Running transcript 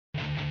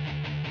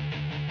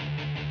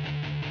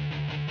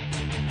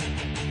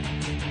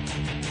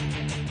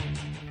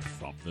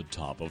From the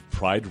top of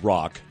Pride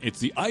Rock, it's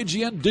the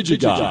IGN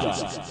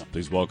DigiGuys.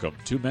 Please welcome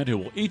two men who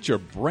will eat your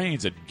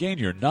brains and gain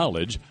your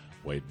knowledge,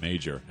 Wade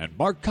Major and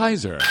Mark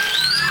Kaiser.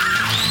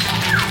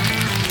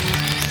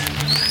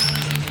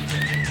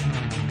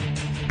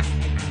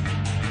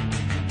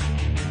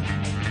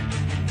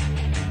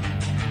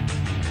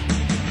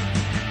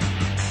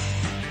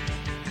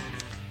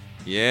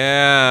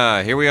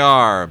 Yeah, here we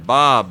are.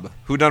 Bob,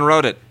 who done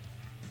wrote it?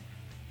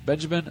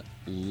 Benjamin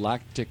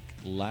Latinac.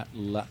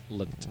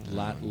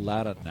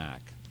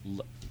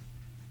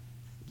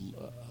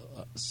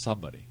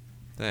 Somebody.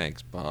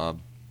 Thanks,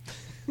 Bob.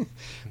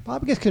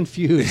 Bob gets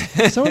confused.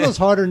 Some of those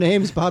harder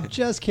names, Bob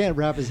just can't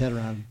wrap his head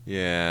around.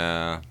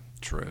 Yeah,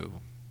 true.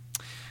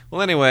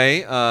 Well,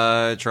 anyway,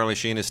 Charlie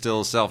Sheen is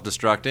still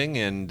self-destructing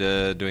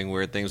and doing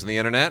weird things on the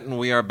internet, and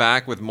we are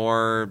back with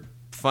more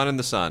fun in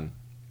the sun.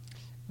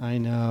 I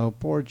know.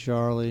 Poor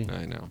Charlie.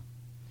 I know.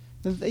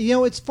 You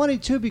know, it's funny,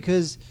 too,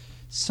 because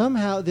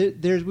somehow,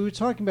 we were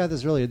talking about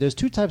this earlier, there's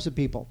two types of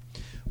people.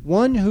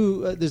 One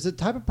who, there's a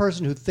type of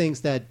person who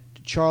thinks that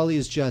Charlie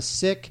is just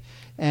sick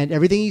and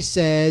everything he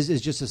says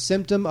is just a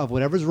symptom of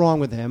whatever's wrong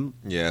with him.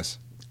 Yes.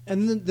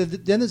 And then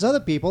there's other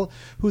people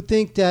who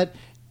think that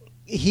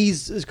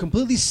he's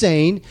completely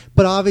sane,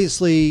 but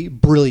obviously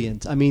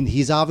brilliant. I mean,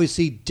 he's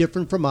obviously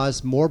different from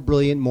us, more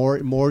brilliant,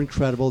 more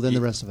incredible than the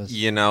rest of us.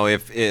 You know,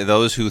 if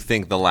those who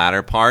think the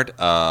latter part,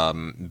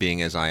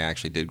 being as I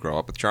actually did grow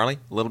up with Charlie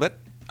a little bit,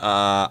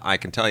 I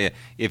can tell you,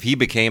 if he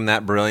became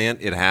that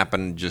brilliant, it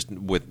happened just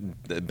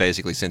with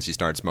basically since he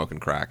started smoking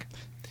crack.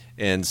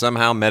 And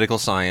somehow medical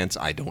science,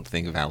 I don't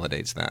think,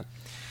 validates that.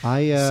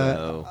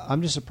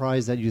 I'm just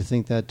surprised that you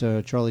think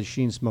that Charlie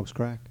Sheen smokes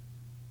crack.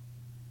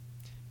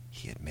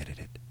 He admitted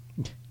it.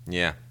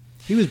 Yeah.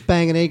 He was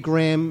banging 8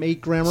 gram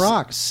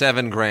rocks.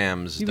 7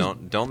 grams.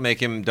 Don't make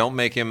him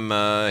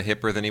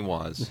hipper than he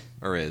was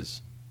or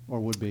is or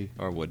would be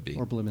or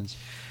Blumen's.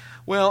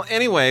 Well,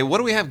 anyway, what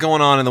do we have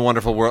going on in the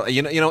wonderful world?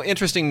 You know,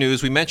 interesting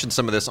news. We mentioned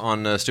some of this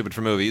on Stupid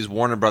for Movies.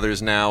 Warner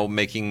Brothers now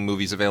making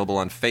movies available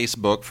on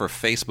Facebook for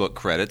Facebook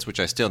credits, which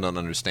I still don't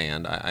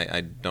understand.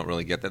 I don't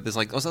really get that. There's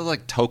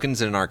like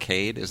tokens in an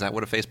arcade. Is that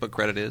what a Facebook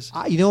credit is?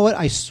 You know what?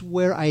 I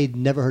swear I had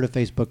never heard of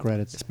Facebook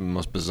credits. It's the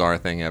most bizarre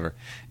thing ever.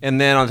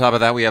 And then on top of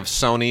that, we have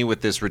Sony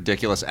with this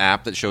ridiculous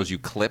app that shows you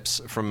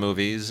clips from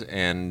movies,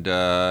 and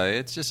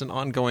it's just an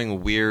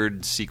ongoing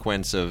weird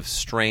sequence of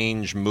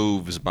strange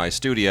moves by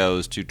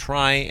studios to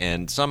try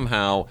and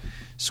somehow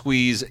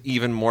squeeze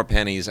even more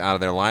pennies out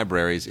of their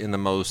libraries in the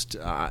most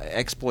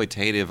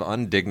exploitative,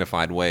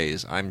 undignified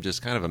ways. I'm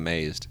just kind of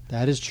amazed.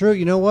 That is true.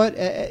 You know what?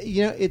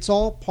 It's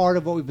all part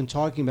of what we've been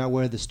talking about,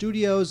 where the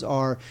studios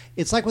are.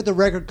 It's like what the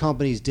record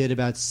companies did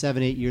about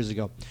 7-8 years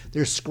ago.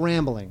 They're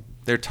scrambling.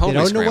 They're totally They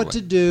don't scrambling. know what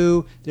to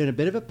do. They're in a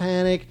bit of a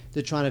panic.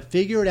 They're trying to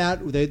figure it out.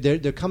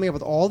 They're coming up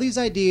with all these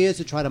ideas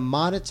to try to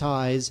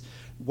monetize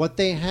what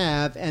they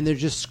have, and they're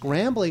just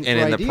scrambling for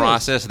ideas. And in the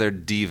process, they're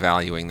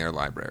devaluing their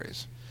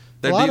libraries.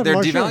 They're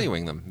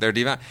devaluing them.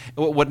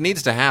 What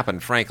needs to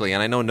happen, frankly,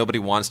 and I know nobody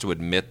wants to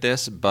admit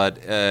this,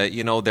 but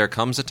there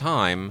comes a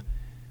time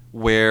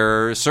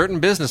where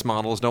certain business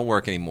models don't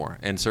work anymore,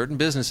 and certain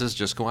businesses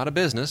just go out of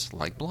business,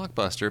 like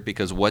Blockbuster,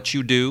 because what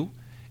you do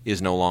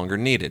is no longer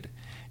needed.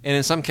 And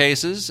in some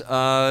cases,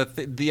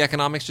 the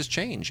economics just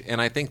change.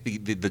 And I think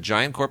the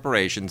giant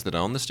corporations that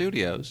own the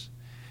studios,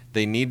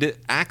 they need to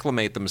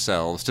acclimate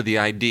themselves to the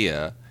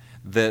idea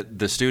that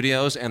the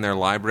studios and their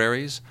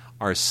libraries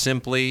are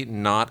simply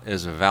not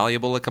as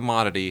valuable a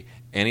commodity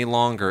any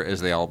longer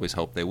as they always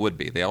hoped they would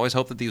be. They always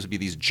hoped that these would be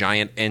these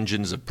giant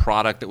engines of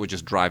product that would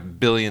just drive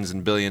billions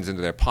and billions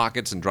into their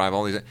pockets and drive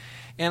all these.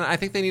 And I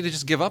think they need to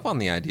just give up on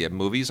the idea.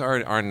 Movies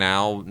are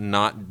now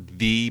not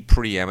the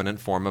preeminent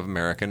form of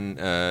American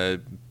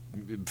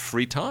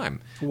free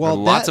time. Well,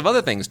 there are lots of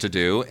other things to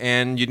do,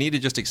 and you need to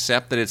just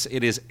accept that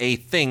it is a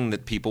thing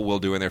that people will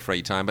do in their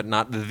free time, but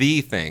not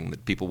the thing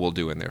that people will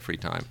do in their free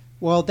time.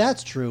 Well,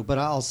 that's true, but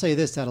I'll say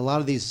this, that a lot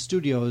of these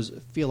studios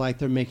feel like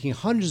they're making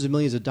hundreds of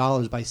millions of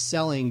dollars by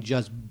selling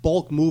just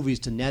bulk movies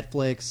to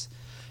Netflix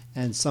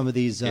and some of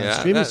these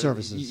streaming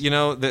services. You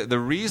know, the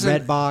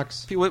reason...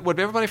 Redbox. What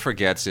everybody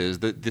forgets is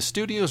that the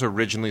studios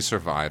originally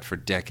survived for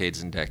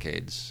decades and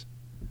decades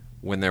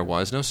when there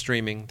was no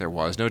streaming, there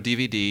was no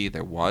DVD,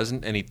 there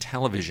wasn't any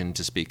television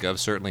to speak of,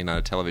 certainly not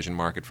a television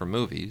market for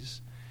movies.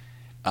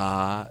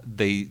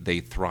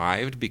 They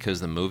thrived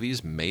because the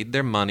movies made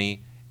their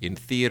money in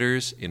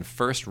theaters, in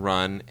first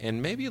run,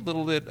 and maybe a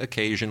little bit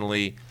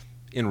occasionally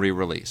in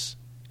re-release.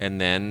 And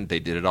then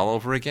they did it all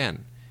over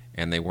again.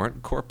 And they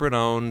weren't corporate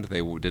owned.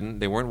 They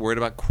weren't worried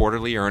about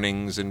quarterly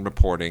earnings and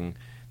reporting.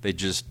 They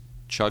just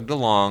chugged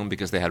along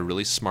because they had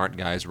really smart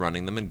guys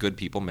running them and good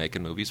people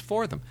making movies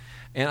for them.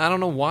 And I don't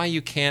know why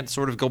you can't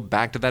sort of go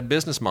back to that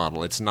business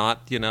model. It's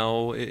not, you're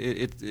not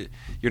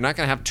going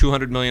to have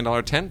 $200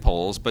 million tent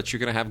poles, but you're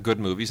going to have good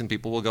movies and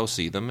people will go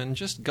see them, and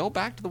just go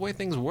back to the way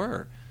things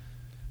were.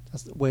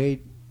 That's the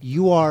way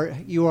you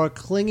are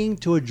clinging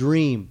to a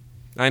dream.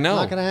 I know.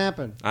 It's not going to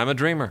happen. I'm a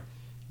dreamer.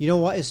 You know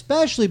what?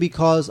 Especially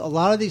because a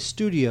lot of these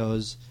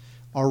studios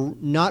are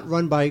not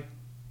run by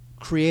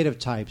creative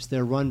types.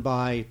 They're run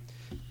by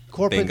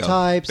corporate Bingo.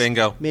 types.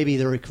 Bingo. Maybe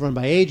they're run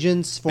by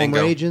agents, former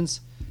Bingo.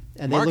 agents,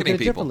 and they look at Marketing it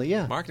people. differently.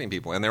 Yeah, Marketing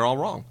people, and they're all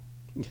wrong.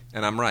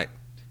 And I'm right.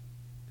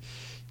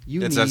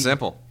 you It's need, that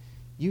simple.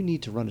 You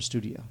need to run a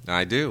studio.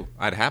 I do.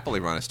 I'd happily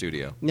run a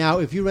studio. Now,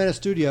 if you ran a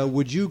studio,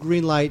 would you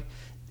greenlight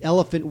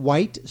Elephant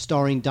White,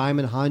 starring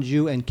Diamond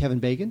Hanju and Kevin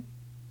Bacon?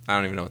 I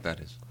don't even know what that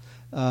is.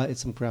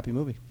 It's some crappy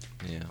movie.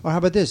 Yeah. Or how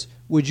about this?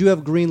 Would you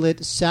have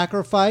greenlit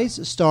Sacrifice,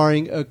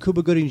 starring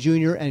Cuba Gooding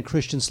Jr. and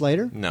Christian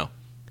Slater? No.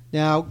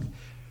 Now,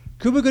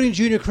 Cuba Gooding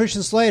Jr.,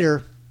 Christian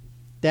Slater,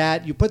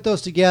 that you put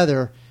those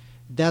together,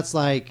 that's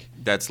like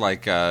That's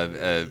like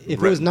if it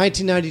was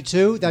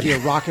 1992, that'd be a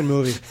rockin'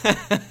 movie.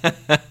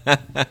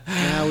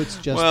 Now it's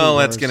just well, the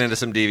let's worst. get into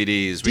some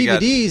DVDs. DVDs, We got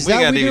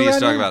that we do DVDs right to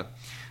talk now?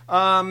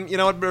 about. You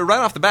know what? Right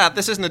off the bat,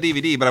 this isn't a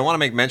DVD, but I want to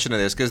make mention of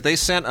this because they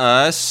sent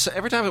us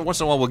every time. Once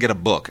in a while, we'll get a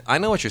book. I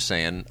know what you're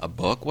saying. A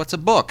book? What's a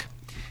book?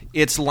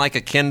 It's like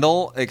a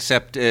Kindle,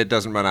 except it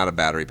doesn't run out of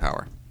battery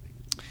power,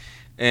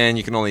 and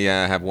you can only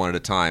have one at a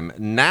time.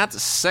 Nat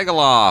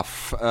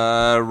Segaloff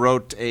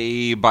wrote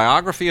a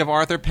biography of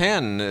Arthur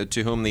Penn,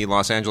 to whom the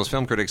Los Angeles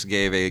Film Critics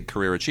gave a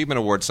Career Achievement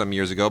Award some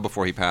years ago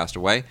before he passed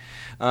away.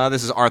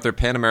 This is Arthur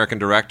Penn, American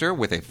director,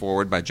 with a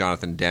foreword by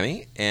Jonathan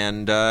Demme,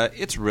 and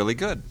it's really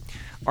good.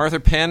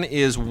 Arthur Penn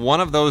is one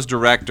of those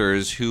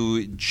directors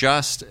who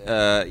just,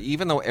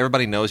 even though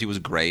everybody knows he was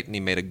great, and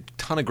he made a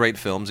ton of great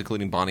films,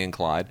 including Bonnie and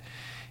Clyde,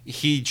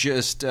 he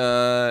just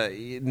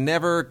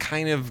never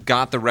kind of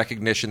got the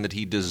recognition that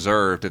he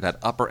deserved at that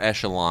upper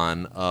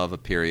echelon of a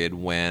period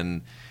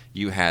when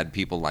you had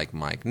people like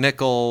Mike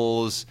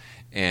Nichols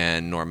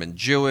and Norman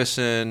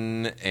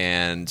Jewison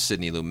and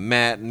Sidney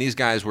Lumet, and these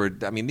guys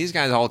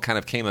all kind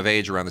of came of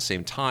age around the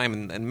same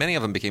time, and many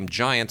of them became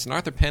giants, and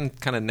Arthur Penn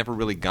kind of never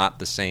really got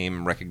the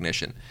same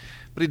recognition,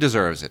 but he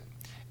deserves it.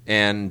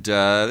 And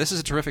this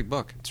is a terrific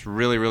book. It's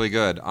really, really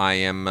good. I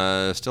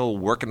am still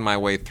working my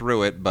way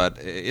through it, but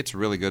it's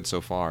really good so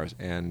far,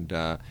 and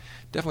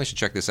definitely should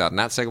check this out.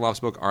 Nat Segaloff's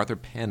book, Arthur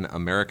Penn,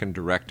 American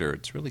Director.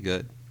 It's really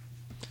good.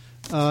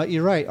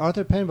 You're right.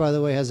 Arthur Penn, by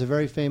the way, has a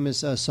very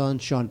famous son,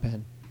 Sean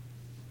Penn.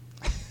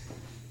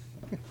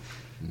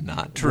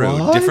 Not true.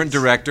 What? Different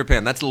director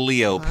Penn. That's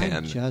Leo Penn.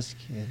 I'm just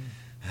kidding.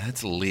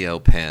 That's Leo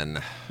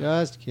Penn.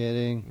 Just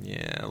kidding.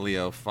 Yeah,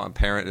 Leo,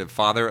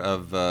 father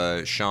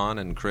of Sean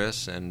and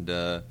Chris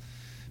and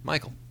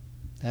Michael.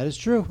 That is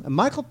true. And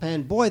Michael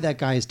Penn, boy, that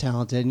guy is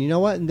talented. And you know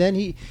what? And then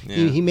he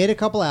made a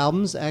couple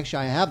albums.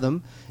 Actually, I have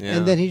them. Yeah.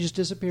 And then he just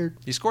disappeared.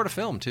 He scored a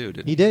film, too,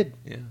 didn't he? He did.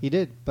 Yeah. He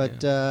did.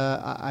 But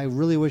I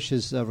really wish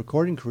his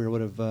recording career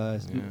would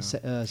have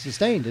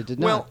sustained. It did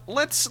not. Well,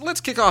 let's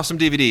kick off some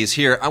DVDs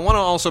here. I want to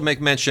also make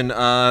mention, there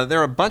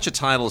are a bunch of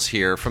titles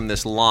here from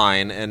this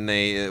line, and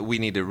we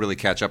need to really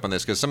catch up on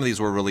this because some of these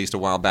were released a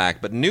while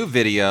back. But New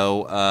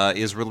Video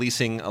is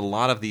releasing a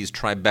lot of these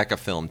Tribeca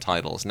Film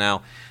titles.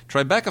 Now,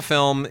 Tribeca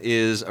Film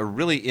is a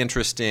really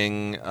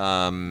interesting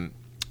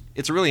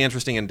it's a really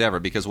interesting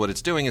endeavor because what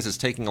it's doing is it's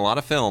taking a lot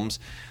of films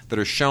that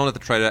are shown at the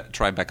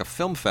Tribeca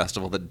Film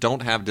Festival that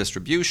don't have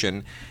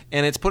distribution,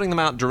 and it's putting them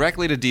out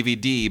directly to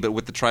DVD, but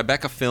with the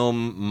Tribeca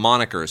Film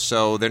moniker.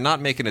 So they're not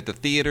making it to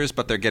theaters,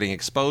 but they're getting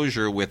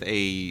exposure with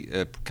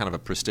a kind of a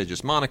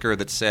prestigious moniker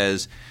that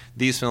says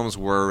these films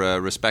were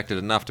respected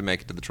enough to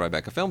make it to the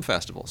Tribeca Film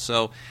Festival.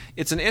 So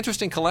it's an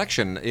interesting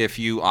collection if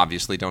you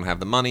obviously don't have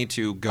the money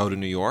to go to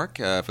New York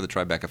for the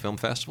Tribeca Film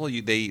Festival.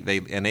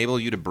 They enable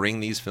you to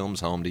bring these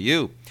films home to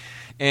you.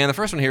 And the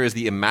first one here is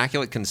The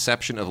Immaculate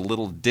Conception of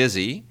Little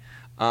Dizzy,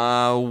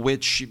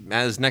 which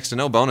has next to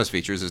no bonus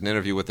features. There's an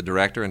interview with the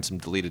director and some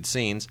deleted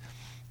scenes.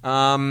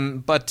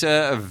 But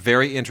a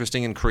very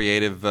interesting and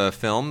creative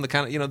film. The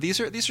kind of these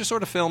are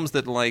sort of films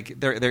that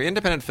they're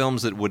independent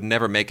films that would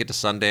never make it to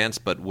Sundance,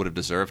 but would have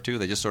deserved to.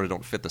 They just sort of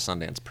don't fit the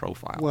Sundance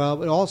profile. Well,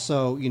 but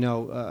also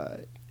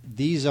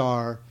these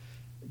are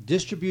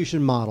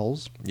distribution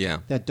models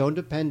that don't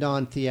depend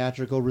on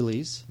theatrical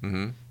release,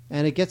 and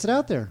it gets it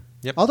out there.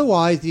 Yep.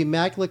 Otherwise, The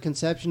Immaculate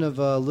Conception of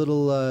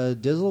Little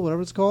Dizzle,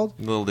 whatever it's called,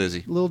 Little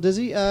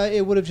Dizzy,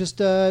 it would have just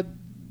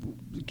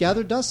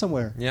gathered dust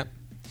somewhere. Yep.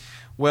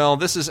 Well,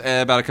 this is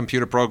about a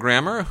computer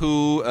programmer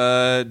who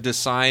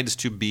decides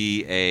to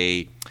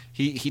be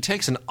he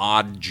takes an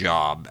odd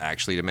job,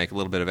 actually, to make a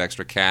little bit of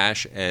extra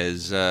cash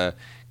as kind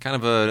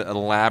of a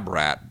lab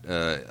rat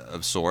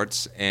of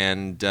sorts.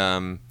 And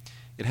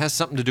it has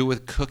something to do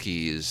with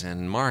cookies.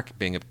 And Mark,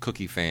 being a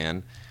cookie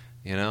fan,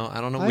 I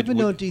don't know. I've been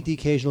known to eat the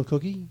occasional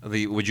cookie.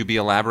 Would you be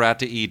a lab rat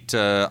to eat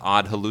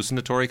odd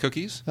hallucinatory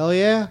cookies? Hell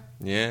yeah.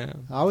 Yeah.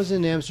 I was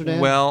in Amsterdam.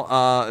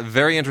 Well,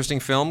 very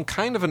interesting film.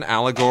 Kind of an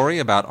allegory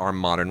about our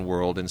modern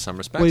world in some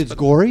respects. Wait, it's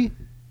gory?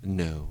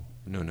 No,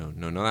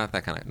 not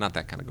that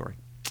kind of gory.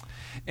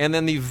 And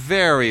then the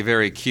very,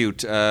 very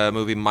cute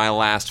movie My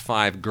Last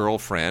Five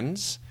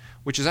Girlfriends,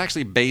 which is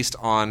actually based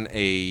on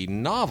a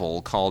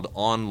novel called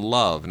On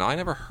Love. Now, I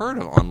never heard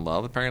of On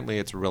Love. Apparently,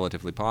 it's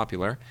relatively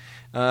popular.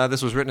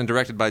 This was written and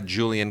directed by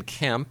Julian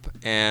Kemp,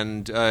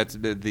 and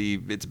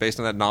it's based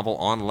on that novel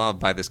On Love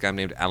by this guy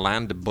named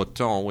Alain de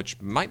Botton, which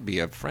might be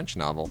a French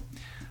novel.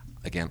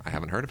 Again, I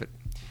haven't heard of it.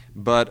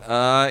 But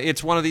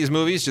it's one of these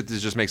movies that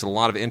just makes a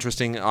lot of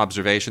interesting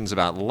observations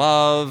about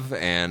love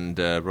and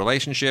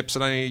relationships.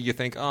 And you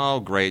think, oh,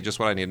 great, just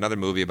what I need. Another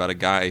movie about a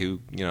guy who,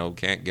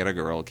 can't get a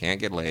girl, can't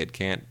get laid,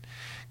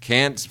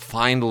 can't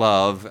find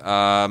love.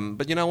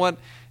 But you know what?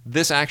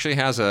 This actually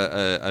has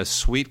a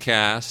sweet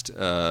cast,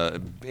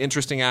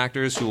 interesting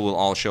actors who will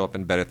all show up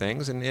in better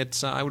things, and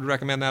I would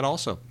recommend that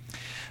also.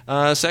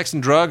 Sex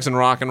and Drugs and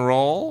Rock and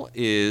Roll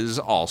is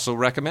also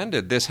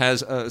recommended. This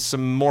has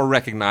some more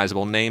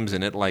recognizable names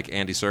in it, like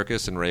Andy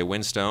Serkis and Ray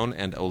Winstone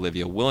and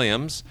Olivia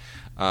Williams.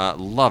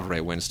 Love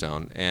Ray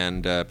Winstone,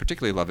 and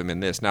particularly love him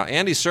in this. Now,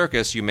 Andy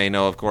Serkis, you may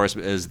know, of course,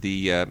 as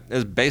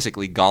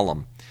basically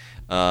Gollum.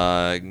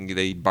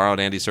 They borrowed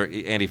Andy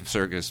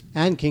Serkis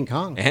and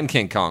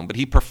King Kong, but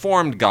he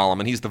performed Gollum,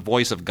 and he's the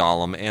voice of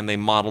Gollum, and they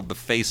modeled the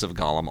face of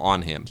Gollum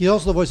on him. He's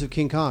also the voice of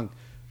King Kong.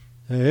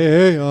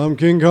 Hey, I'm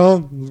King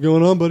Kong. What's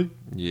going on, buddy?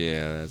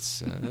 Yeah,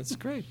 that's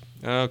great.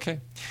 Okay.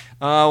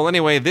 Well,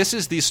 anyway, this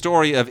is the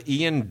story of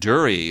Ian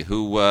Dury,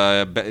 who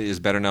is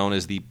better known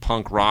as the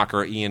punk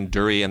rocker Ian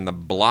Dury and the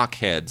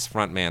Blockheads,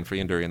 frontman for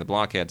Ian Dury and the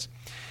Blockheads.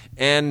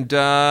 And,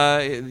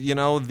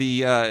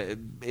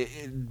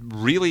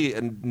 really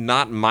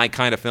not my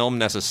kind of film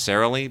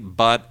necessarily,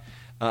 but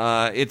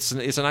it's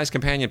a nice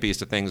companion piece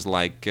to things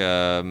like Sid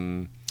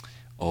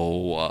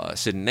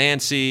and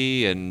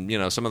Nancy and,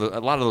 a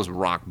lot of those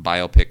rock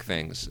biopic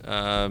things.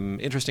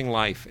 Interesting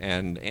life,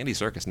 and Andy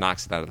Serkis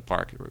knocks it out of the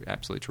park.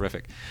 Absolutely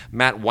terrific.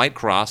 Matt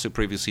Whitecross, who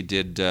previously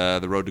did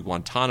The Road to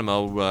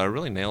Guantanamo,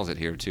 really nails it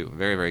here, too.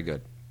 Very, very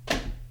good.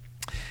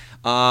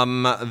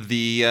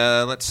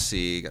 Let's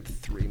see, got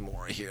 3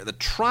 more here. The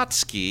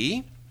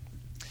Trotsky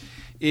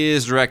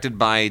is directed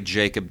by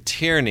Jacob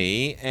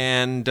Tierney,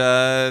 and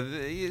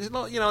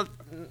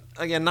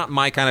again, not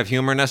my kind of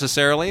humor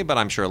necessarily, but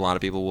I'm sure a lot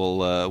of people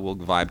will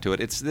vibe to it.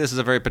 This is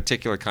a very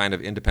particular kind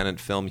of independent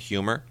film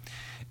humor,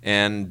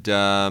 and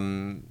how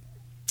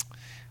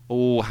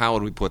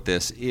would we put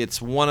this?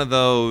 It's one of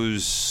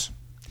those.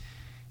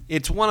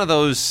 Yes.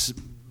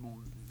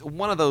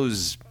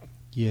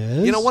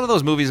 One of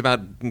those movies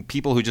about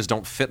people who just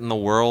don't fit in the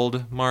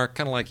world, Mark,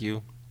 kind of like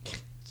you.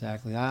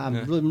 Exactly.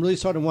 I'm really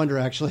starting to wonder,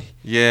 actually.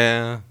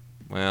 Yeah.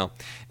 Well,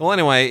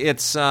 anyway,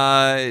 it's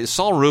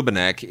Saul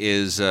Rubinek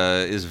is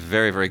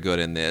very, very good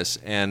in this,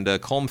 and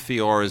Colm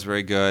Feore is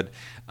very good.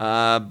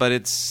 But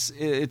it's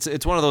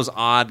one of those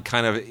odd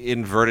kind of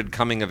inverted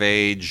coming of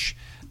age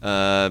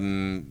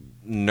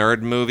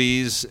nerd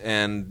movies,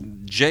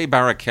 and Jay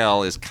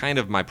Baruchel is kind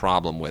of my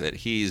problem with it.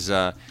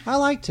 I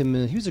liked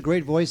him. He was a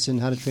great voice in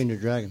How to Train Your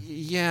Dragon.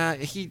 Yeah,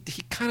 he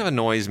kind of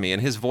annoys me,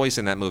 and his voice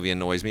in that movie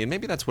annoys me, and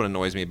maybe that's what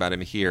annoys me about him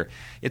here.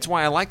 It's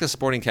why I like the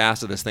supporting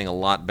cast of this thing a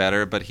lot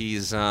better, but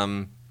he's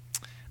I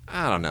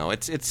don't know.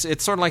 It's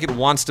sort of like it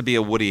wants to be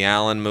a Woody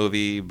Allen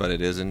movie, but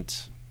it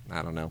isn't.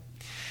 I don't know.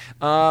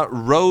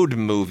 Road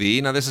Movie.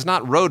 Now, this is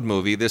not Road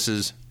Movie. This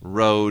is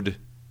Road,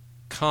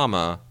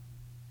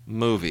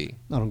 Movie.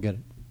 I don't get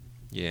it.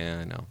 Yeah,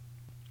 I know.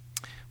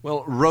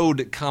 Well,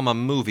 Road,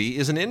 Movie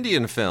is an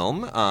Indian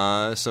film.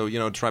 So,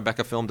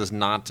 Tribeca Film does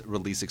not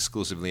release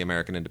exclusively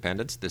American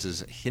independents. This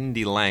is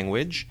Hindi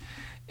language.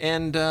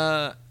 And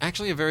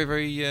actually a very,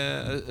 very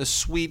a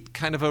sweet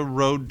kind of a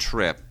road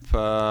trip.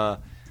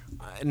 Not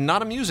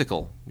a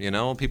musical.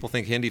 People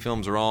think Hindi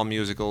films are all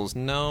musicals.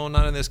 No,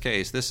 not in this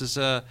case. This is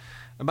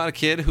about a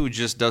kid who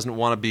just doesn't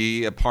want to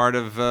be a part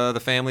of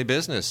the family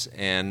business.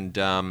 And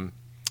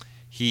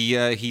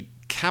he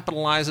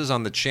capitalizes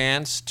on the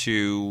chance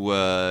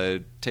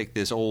to take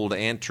this old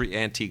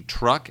antique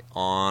truck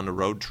on a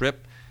road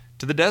trip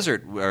to the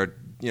desert, or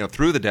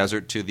through the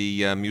desert to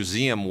the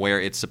museum where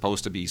it's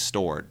supposed to be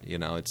stored.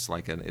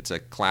 It's a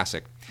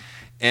classic,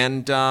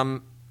 and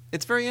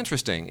it's very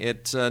interesting.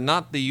 It's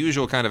not the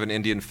usual kind of an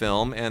Indian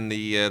film, and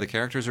the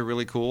characters are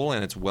really cool,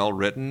 and it's well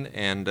written.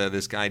 And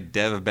this guy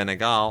Dev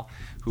Benegal,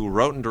 who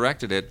wrote and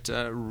directed it,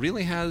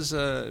 really has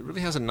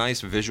a nice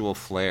visual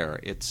flair.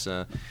 It's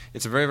a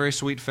very, very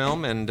sweet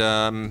film, and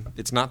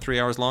it's not 3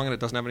 hours long, and it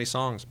doesn't have any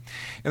songs.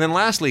 And then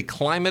lastly,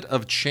 Climate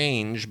of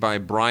Change by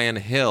Brian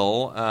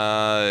Hill,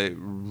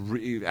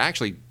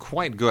 actually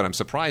quite good. I'm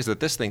surprised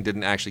that this thing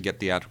didn't actually get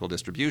theatrical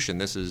distribution.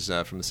 This is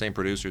from the same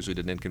producers who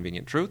did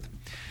Inconvenient Truth.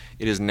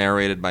 It is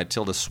narrated by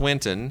Tilda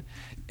Swinton,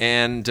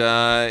 and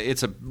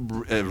it's a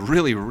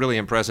really, really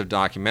impressive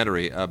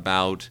documentary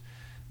about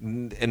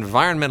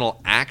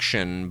environmental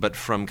action, but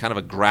from kind of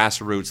a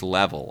grassroots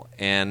level.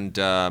 And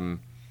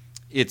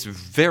it's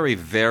very,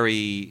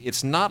 very...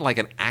 It's not like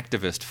an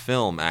activist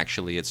film,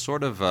 actually. It's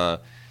sort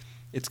of...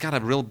 it's got a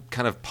real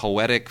kind of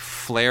poetic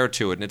flair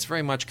to it, and it's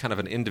very much kind of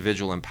an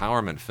individual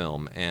empowerment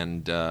film.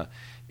 And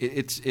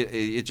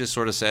it just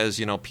sort of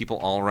says, people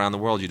all around the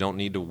world, you don't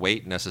need to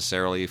wait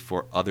necessarily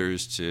for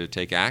others to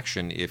take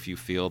action if you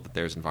feel that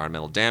there's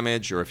environmental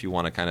damage, or if you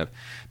want to kind of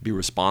be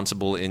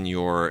responsible in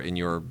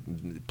your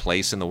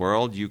place in the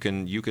world. You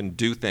can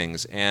do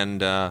things,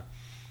 and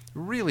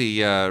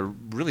really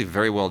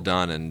very well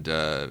done, and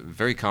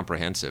very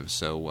comprehensive.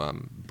 So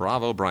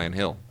bravo, Brian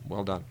Hill.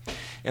 Well done.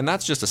 And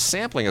that's just a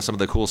sampling of some of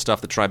the cool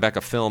stuff that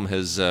Tribeca Film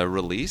has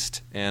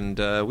released, and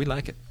we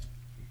like it.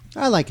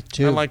 I like it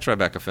too. I like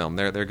Tribeca Film.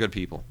 They're good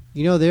people.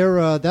 You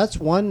know, that's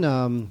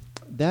one.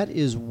 That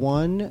is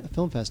one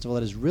film festival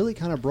that is really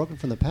kind of broken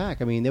from the pack.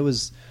 I mean, there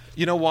was.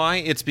 You know why?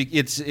 It's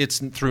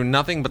through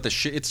nothing but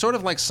the it's sort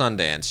of like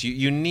Sundance.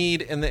 You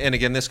need, and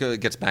again, this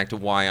gets back to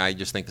why I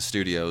just think the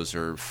studios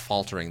are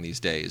faltering these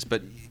days.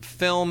 But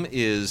film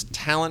is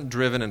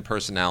talent-driven and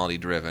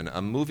personality-driven.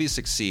 A movie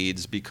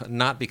succeeds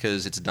not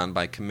because it's done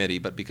by committee,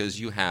 but because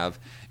you have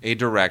a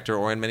director,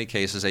 or in many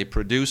cases a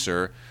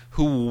producer,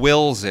 who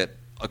wills it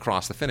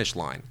across the finish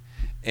line.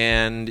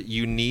 And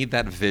you need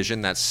that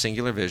vision, that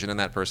singular vision, and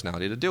that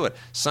personality to do it.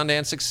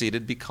 Sundance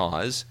succeeded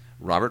because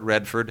Robert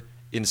Redford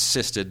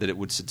insisted that it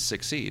would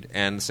succeed.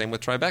 And the same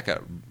with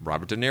Tribeca.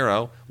 Robert De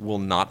Niro will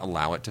not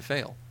allow it to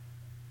fail.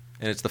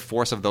 And it's the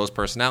force of those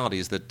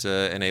personalities that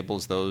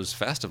enables those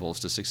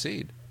festivals to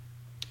succeed.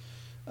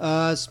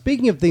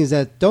 Speaking of things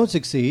that don't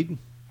succeed...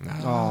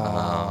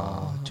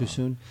 too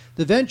soon.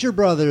 The Venture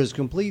Brothers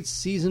complete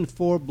Season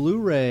 4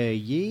 Blu-ray.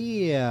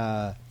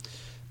 Yeah.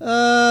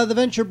 The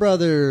Venture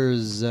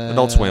Brothers.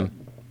 Adult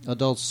Swim.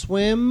 Adult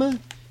Swim.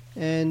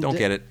 And don't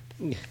get it.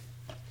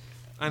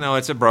 I know,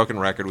 it's a broken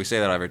record. We say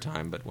that every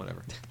time, but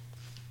whatever.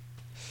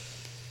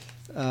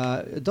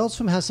 Adult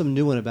Swim has some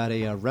new one about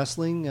a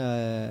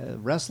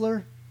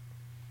wrestler.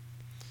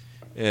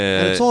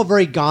 And it's all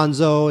very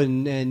gonzo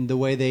and the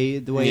way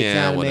it's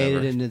animated,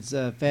 whatever. and it's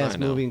fast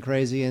moving and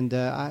crazy, and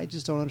I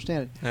just don't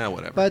understand it. Yeah,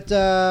 whatever.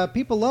 But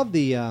people love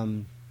the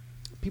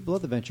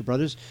Venture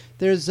Brothers.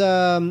 There's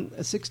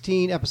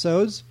 16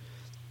 episodes,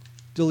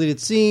 deleted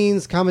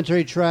scenes,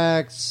 commentary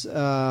tracks.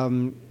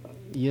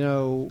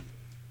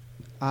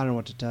 I don't know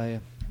what to tell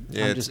you.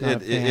 Yeah, I'm just not a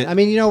fan. I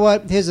mean, you know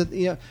what?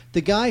 The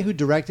guy who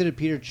directed it,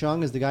 Peter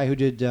Chung, is the guy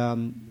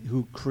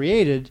who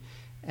created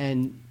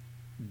and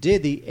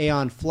did the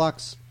Aeon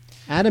Flux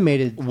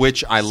animated,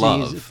 which I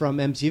love from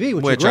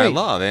MTV, which I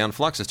love. Aeon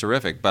Flux is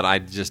terrific, but I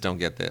just don't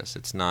get this.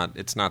 It's not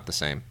the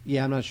same.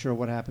 Yeah, I'm not sure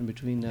what happened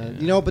between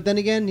but then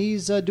again,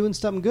 he's doing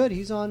something good.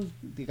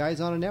 The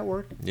guy's on a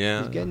network.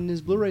 Yeah, he's getting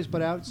his Blu-rays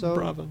put out. So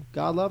bravo,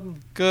 God love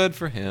him. Good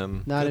for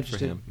him. Not good interested.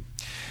 For him.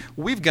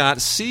 We've got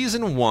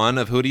Season 1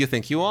 of Who Do You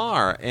Think You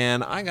Are?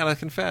 And I got to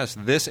confess,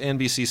 this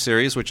NBC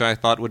series, which I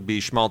thought would be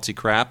schmaltzy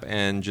crap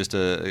and just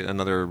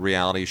another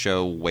reality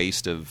show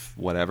waste of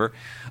whatever,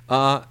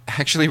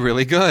 actually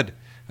really good.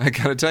 I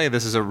got to tell you,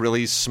 this is a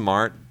really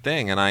smart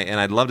thing, and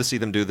I'd love to see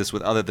them do this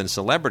with other than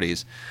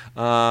celebrities.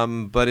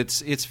 But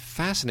it's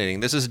fascinating.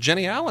 This is a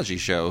genealogy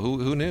show.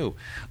 Who knew?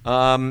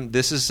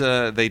 This is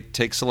they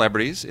take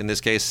celebrities, in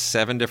this case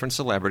 7 different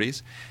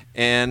celebrities,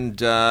 and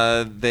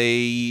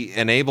they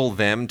enable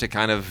them to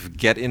kind of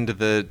get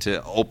into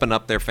to open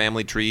up their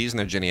family trees and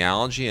their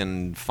genealogy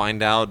and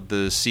find out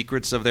the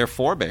secrets of their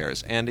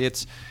forebears. And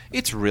it's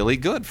really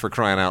good, for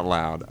crying out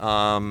loud.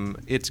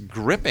 It's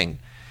gripping.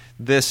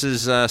 This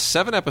is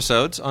 7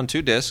 episodes on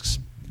 2 discs,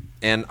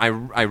 and I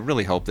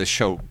really hope this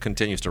show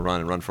continues to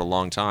run for a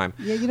long time.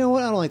 Yeah, you know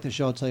what? I don't like the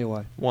show. I'll tell you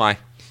why. Why?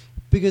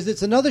 Because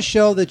it's another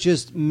show that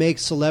just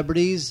makes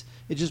celebrities.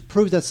 It just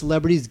proves that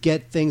celebrities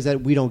get things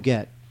that we don't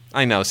get.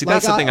 I know. See,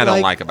 that's the thing I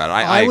don't like about it.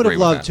 I would agree have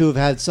loved with that. to have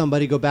had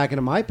somebody go back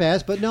into my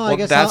past, but no, I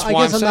guess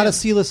I'm not a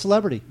C-list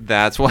celebrity.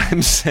 That's why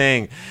I'm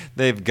saying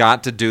they've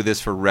got to do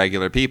this for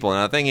regular people.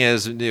 And the thing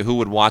is, who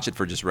would watch it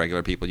for just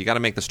regular people? You got to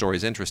make the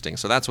stories interesting.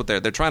 So that's what they're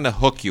trying to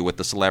hook you with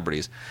the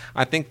celebrities.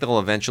 I think they'll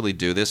eventually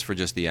do this for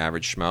just the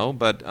average schmo.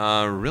 But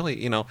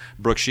really,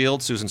 Brooke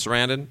Shields, Susan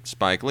Sarandon,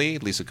 Spike Lee,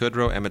 Lisa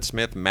Kudrow, Emmett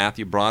Smith,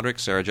 Matthew Broderick,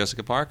 Sarah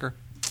Jessica Parker.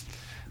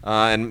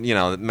 And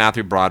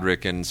Matthew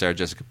Broderick and Sarah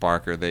Jessica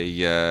Parker, they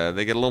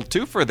get a little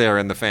twofer there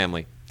in the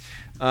family.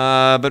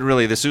 But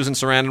really, the Susan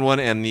Sarandon one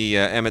and the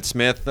Emmett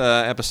Smith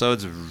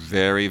episodes are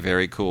very,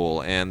 very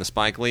cool. And the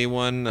Spike Lee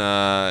one,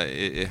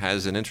 it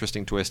has an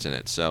interesting twist in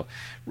it. So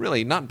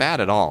really, not bad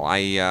at all.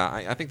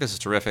 I think this is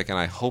terrific, and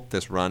I hope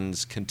this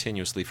runs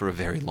continuously for a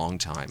very long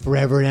time.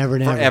 Forever and ever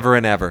and ever. Forever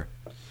and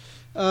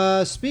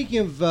ever. Speaking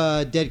of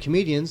dead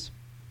comedians.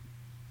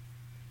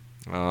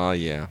 Oh,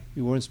 yeah.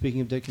 You weren't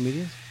speaking of dead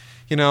comedians?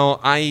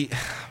 I'm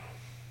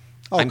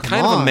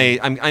kind of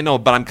amazed. I know,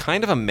 but I'm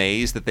kind of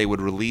amazed that they would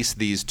release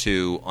these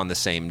 2 on the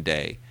same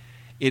day.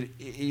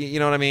 You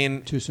know what I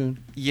mean? Too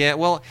soon? Yeah,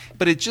 well,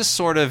 but it just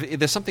sort of,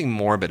 there's something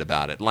morbid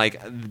about it.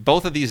 Like,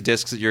 both of these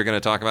discs that you're going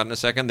to talk about in a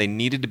second, they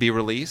needed to be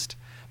released,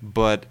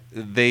 but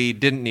they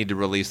didn't need to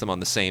release them on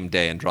the same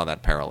day and draw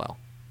that parallel.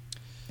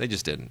 They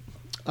just didn't.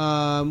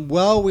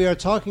 Well, we are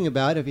talking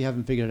about, if you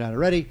haven't figured it out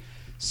already,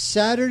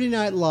 Saturday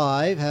Night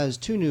Live has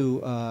 2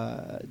 new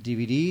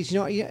DVDs.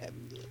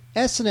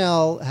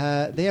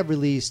 SNL they have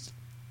released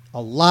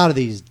a lot of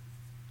these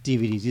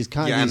DVDs.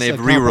 And they've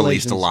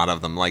re-released a lot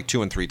of them, like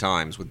 2 and 3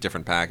 times with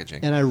different packaging.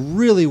 And I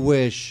really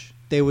wish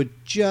they would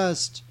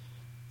just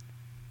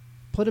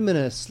put them in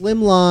a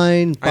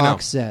slimline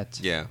box set.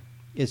 Yeah,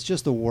 it's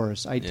just the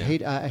worst. I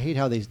hate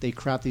how they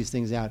crap these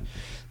things out.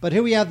 But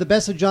here we have the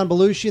best of John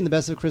Belushi and the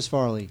best of Chris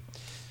Farley.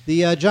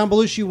 The John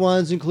Belushi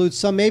ones include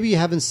some maybe you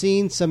haven't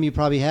seen, some you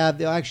probably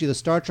have. Actually, the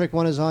Star Trek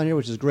one is on here,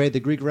 which is great. The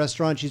Greek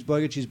restaurant,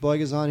 Cheeseburger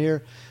is on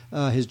here.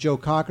 His Joe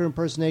Cocker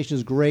impersonation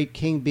is great.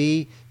 King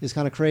B is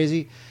kind of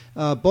crazy.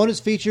 Bonus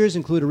features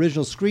include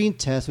original screen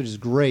test, which is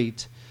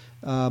great.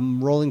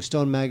 Rolling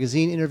Stone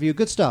magazine interview,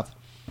 good stuff.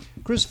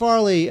 Chris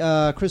Farley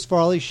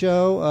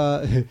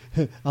show.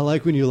 I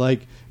like when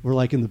we're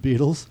like in the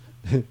Beatles.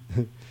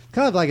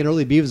 Kind of like an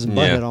early Beavis and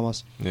Butthead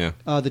almost. Yeah.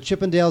 The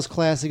Chippendales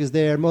classic is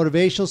there.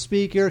 Motivational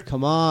speaker,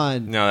 come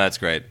on. No, that's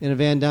great. In a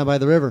van down by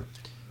the river.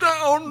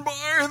 Down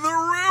by the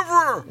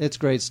river. It's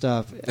great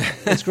stuff.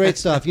 It's great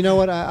stuff. You know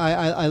what?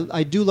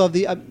 I do love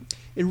the.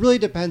 It really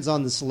depends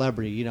on the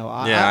celebrity. You know,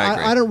 I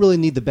agree. I don't really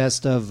need the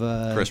best of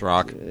Chris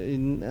Rock.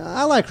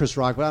 I like Chris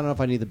Rock, but I don't know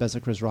if I need the best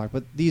of Chris Rock.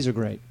 But these are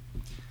great.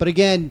 But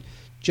again,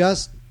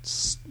 just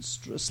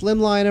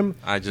slimline them.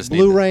 I just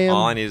Blu-ray them.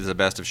 All I need is the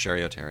best of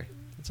Sherry O'Terry.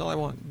 That's all I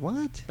want.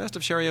 What? Best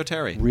of Sherry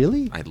O'Terry.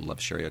 Really? I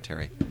love Sherry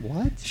O'Terry.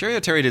 What? Sherry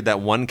O'Terry did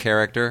that one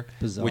character,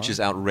 Bizarre. which is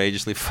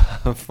outrageously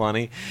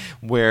funny,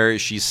 where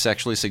she's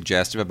sexually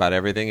suggestive about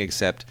everything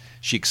except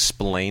she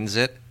explains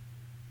it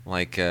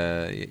like,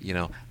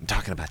 I'm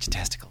talking about your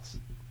testicles.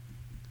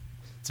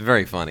 It's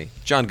very funny.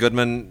 John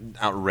Goodman,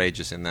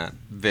 outrageous in that.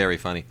 Very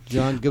funny.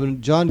 John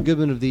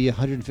Goodman of the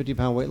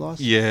 150-pound weight loss?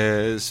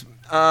 Yes.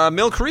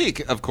 Mill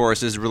Creek, of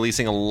course, is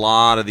releasing a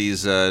lot of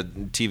these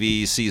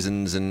TV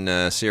seasons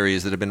and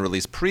series that have been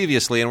released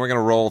previously, and we're going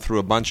to roll through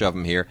a bunch of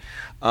them here.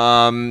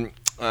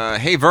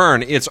 Hey,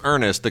 Vern, it's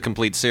Ernest, the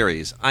complete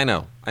series. I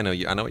know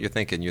what you're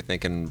thinking. You're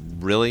thinking,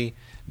 really?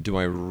 Do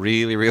I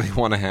really, really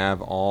want to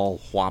have all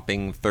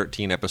whopping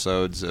 13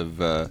 episodes of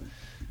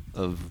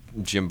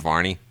Jim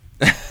Varney?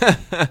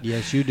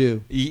 Yes, you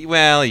do.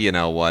 Well, you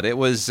know what? It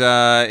was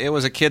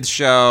a kids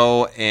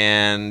show,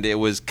 and it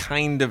was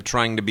kind of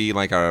trying to be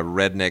like a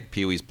redneck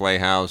Pee-wee's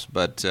Playhouse,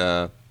 but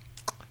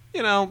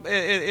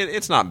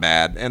it's not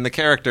bad. And the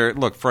character,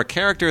 look, for a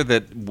character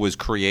that was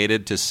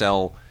created to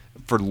sell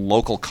for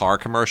local car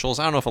commercials,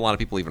 I don't know if a lot of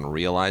people even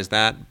realize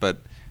that, but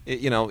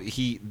he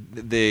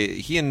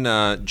and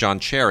John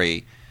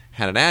Cherry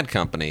had an ad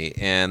company,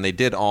 and they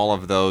did all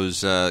of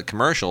those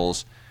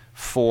commercials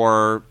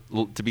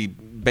to be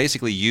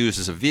basically used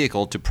as a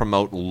vehicle to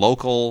promote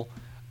local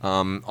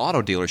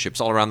auto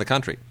dealerships all around the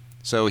country.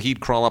 So he'd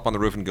crawl up on the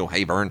roof and go,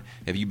 "Hey, Vern,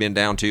 have you been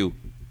down to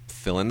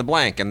fill in the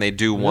blank?" And they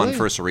do one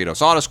for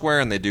Cerritos Auto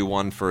Square, and they do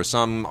one for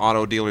some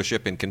auto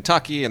dealership in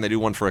Kentucky, and they do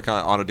one for an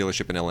auto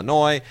dealership in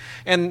Illinois.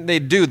 And they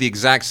do the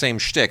exact same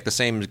shtick, the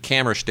same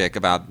camera shtick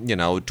about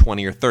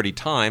 20 or 30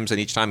 times, and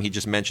each time he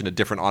just mentioned a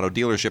different auto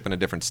dealership in a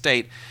different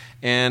state.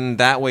 And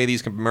that way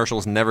these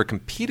commercials never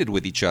competed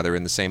with each other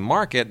in the same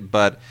market,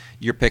 but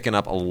you're picking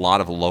up a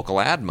lot of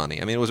local ad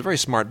money. I mean, it was a very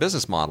smart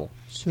business model.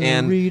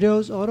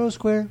 Cerritos Auto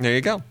Square. There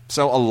you go.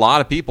 So a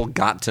lot of people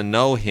got to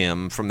know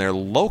him from their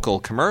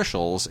local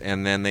commercials,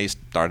 and then they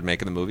started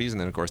making the movies,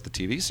 and then, of course, the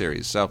TV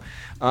series. So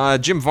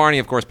Jim Varney,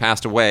 of course,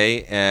 passed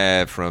away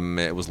from,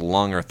 it was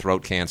lung or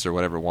throat cancer,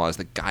 whatever it was.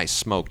 The guy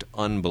smoked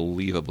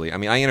unbelievably. I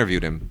mean, I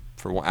interviewed him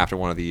after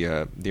one of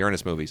the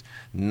Ernest movies.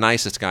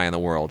 Nicest guy in the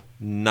world.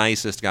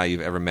 Nicest guy you've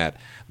ever met.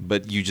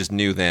 But you just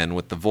knew then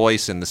with the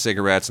voice and the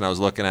cigarettes, and I was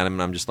looking at him,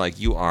 and I'm just like,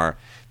 you are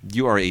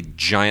a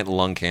giant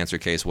lung cancer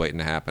case waiting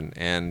to happen.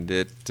 And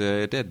it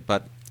did.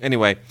 But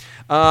anyway,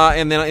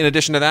 and then in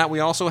addition to that, we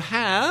also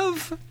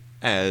have,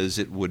 as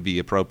it would be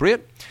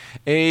appropriate,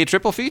 a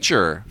triple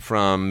feature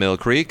from Mill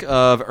Creek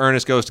of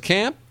Ernest Goes to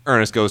Camp,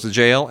 Ernest Goes to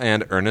Jail,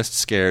 and Ernest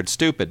Scared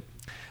Stupid.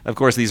 Of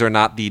course, these are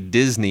not the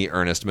Disney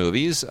Ernest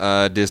movies.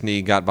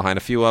 Disney got behind a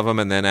few of them,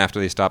 and then after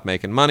they stopped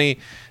making money,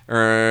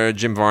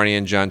 Jim Varney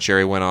and John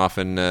Cherry went off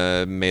and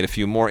made a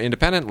few more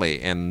independently,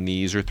 and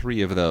these are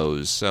 3 of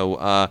those.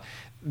 So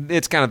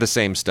it's kind of the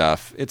same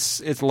stuff.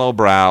 It's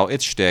lowbrow,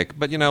 it's shtick,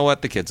 but you know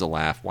what? The kids will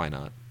laugh. Why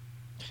not?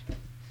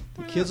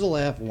 The kids will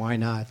laugh. Why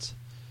not?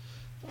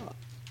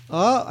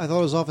 I thought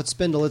it was off at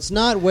Spindle. It's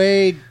not,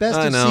 Wade. Best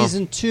of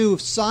Season 2 of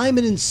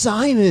Simon and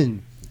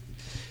Simon.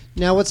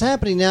 Now, what's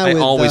happening now I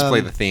with... always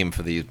play the theme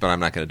for these, but I'm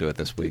not going to do it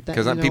this week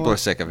because people are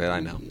sick of it, I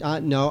know.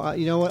 No,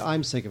 you know what?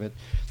 I'm sick of it.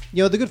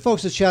 The good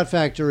folks at Shout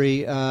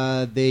Factory,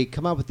 they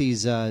come up with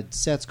these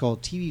sets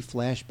called TV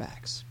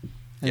flashbacks.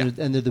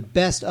 And they're the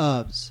best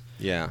ofs.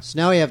 Yeah. So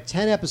now we have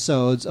 10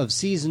 episodes of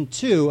Season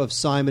 2 of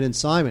Simon and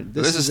Simon.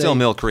 This is still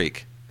Mill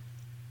Creek.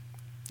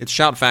 It's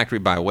Shout Factory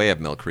by way of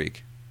Mill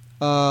Creek.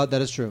 That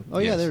is true. Oh,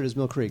 yeah, there it is,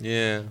 Mill Creek.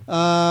 Yeah.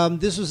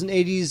 This was an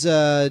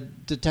 80s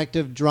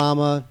detective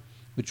drama,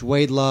 which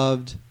Wade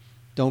loved.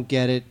 Don't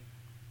get it.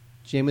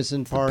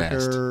 Jameson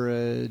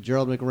Parker,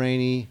 Gerald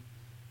McRaney.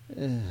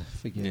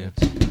 Forget it.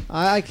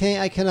 I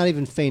cannot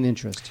even feign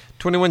interest.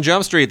 21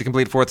 Jump Street, the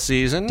complete 4th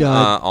season,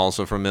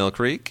 also from Mill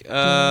Creek. You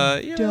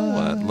know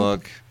what?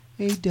 Look.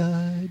 A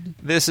dud.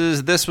 This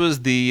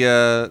was the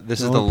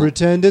Don't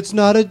pretend it's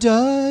not a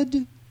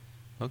dud.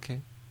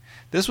 Okay.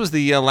 This was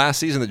the last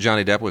season that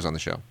Johnny Depp was on the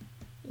show.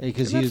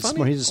 Because he's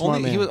smart. He's a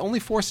smart man. He was only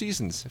 4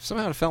 seasons.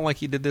 Somehow it felt like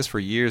he did this for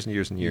years and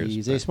years and years.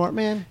 He's a smart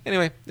man.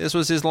 Anyway, this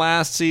was his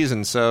last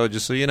season, so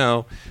just so you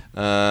know,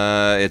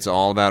 it's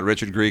all about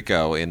Richard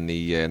Grieco in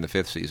the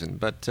 5th season.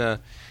 But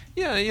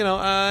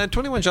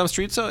 21 Jump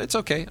Street, so it's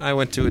okay.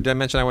 Did I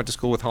mention I went to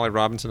school with Holly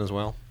Robinson as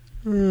well?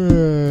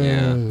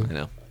 Yeah, I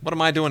know. What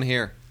am I doing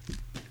here?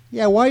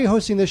 Yeah, why are you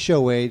hosting this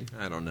show, Wade?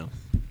 I don't know.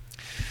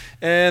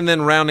 And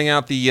then rounding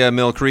out the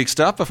Mill Creek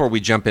stuff before we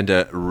jump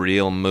into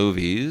real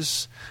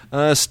movies,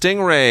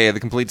 Stingray, the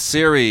complete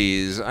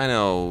series. I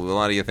know a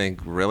lot of you think,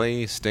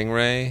 really?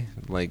 Stingray?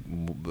 Like,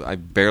 I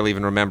barely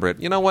even remember it.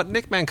 You know what?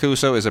 Nick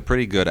Mancuso is a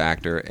pretty good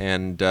actor,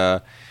 and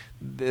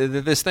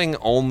this thing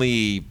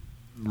only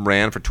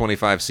ran for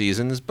 25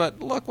 seasons, but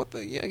look,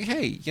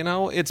 hey,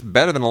 it's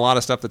better than a lot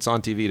of stuff that's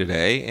on TV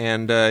today,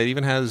 and it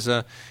even has,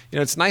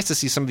 it's nice to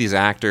see some of these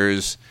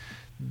actors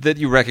that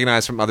you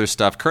recognize from other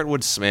stuff.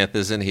 Kurtwood Smith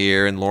is in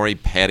here, and Lori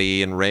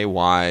Petty and Ray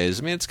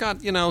Wise. I mean, it's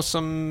got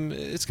some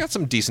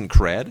decent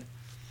cred.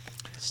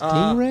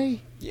 Stingray?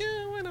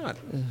 Yeah, why not?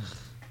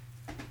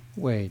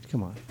 Wade,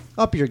 come on.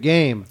 Up your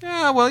game.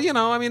 Yeah, well,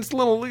 it's a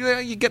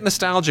little... You get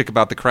nostalgic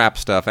about the crap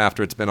stuff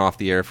after it's been off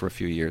the air for a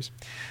few years.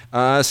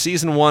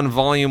 Season 1,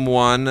 Volume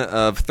 1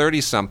 of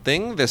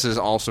 30-something. This is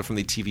also from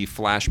the TV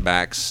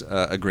Flashbacks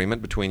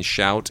agreement between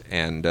Shout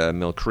and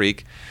Mill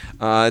Creek.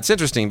 It's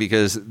interesting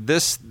because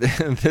this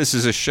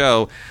is a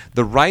show...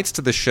 The rights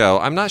to the show...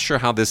 I'm not sure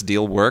how this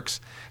deal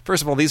works.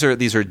 First of all, these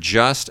are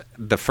just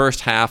the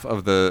first half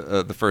of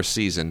the first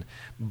season,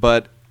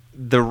 but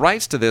the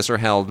rights to this are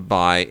held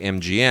by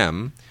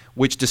MGM,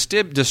 which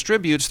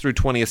distributes through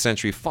 20th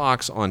Century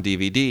Fox on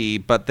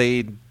DVD, but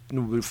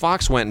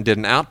Fox went and did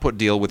an output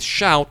deal with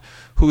Shout,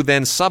 who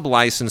then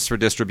sub-licensed for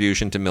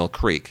distribution to Mill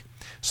Creek.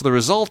 So the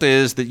result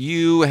is that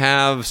you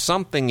have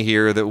something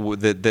here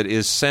that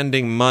is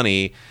sending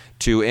money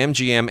to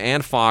MGM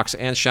and Fox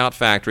and Shout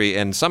Factory,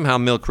 and somehow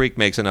Mill Creek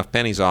makes enough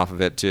pennies off of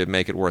it to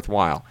make it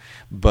worthwhile.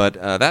 But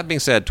that being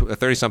said,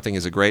 30-something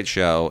is a great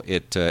show.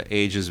 It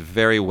ages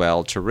very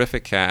well,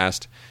 terrific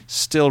cast,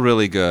 still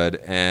really good,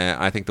 and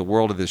I think the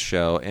world of this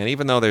show. And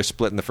even though they're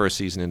split in the first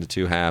season into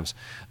 2 halves,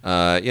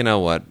 you know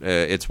what?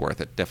 It's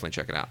worth it. Definitely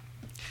check it out.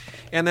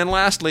 And then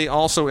lastly,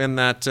 also in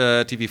that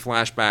TV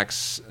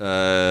Flashbacks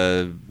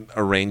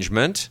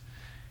arrangement,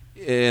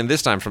 and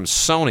this time from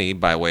Sony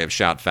by way of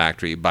Shout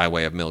Factory, by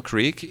way of Mill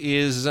Creek,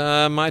 is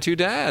My Two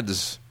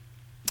Dads.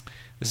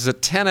 This is a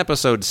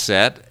 10-episode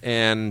set,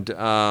 and you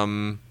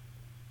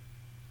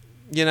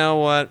know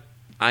what?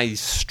 I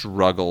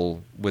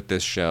struggle with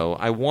this show.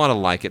 I want to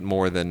like it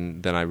more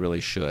than I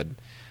really should.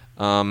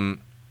 Dick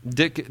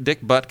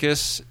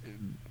Butkus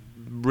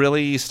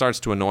really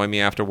starts to annoy me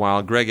after a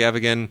while. Greg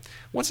Evigan,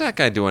 what's that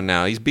guy doing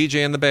now? He's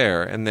BJ and the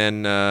Bear, and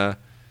then...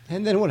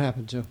 And then what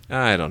happened to?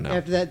 I don't know.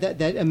 After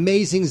that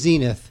amazing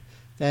zenith,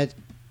 that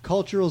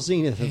cultural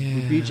zenith of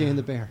BJ and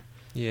the Bear.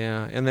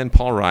 Yeah, and then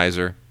Paul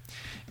Reiser.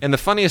 And the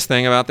funniest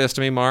thing about this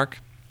to me, Mark,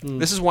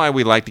 this is why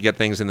we like to get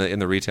things in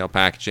the retail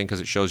packaging,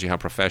 because it shows you how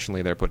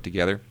professionally they're put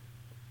together.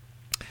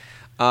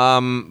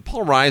 Paul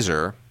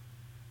Reiser,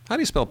 how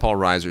do you spell Paul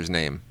Reiser's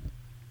name?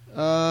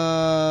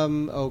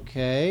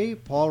 Okay,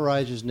 Paul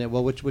Reiser's name.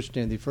 Well, which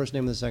name? The first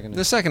name or the second name?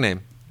 The second name,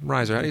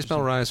 Reiser. How do you spell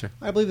Reiser?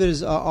 I believe it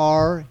is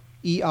Reiser.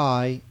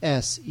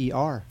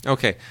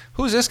 Okay.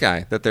 Who's this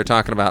guy that they're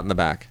talking about in the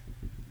back?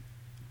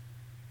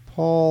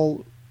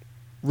 Paul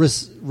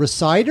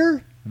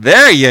Reciter?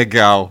 There you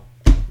go.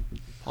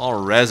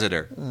 Paul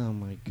Resiter. Oh,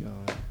 my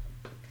God.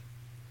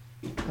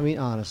 I mean,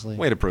 honestly.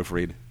 Way to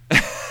proofread.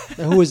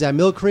 Now, who was that?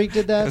 Mill Creek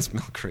did that? That's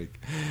Mill Creek.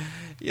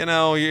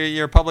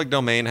 You're a public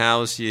domain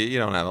house. You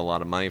don't have a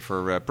lot of money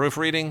for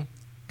proofreading,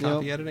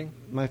 copy editing.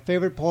 My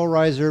favorite Paul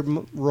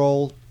Reiser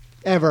role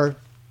ever,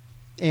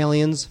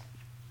 Aliens.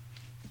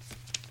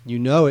 You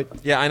know it.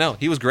 Yeah, I know.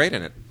 He was great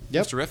in it. Yep. He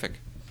was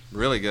terrific.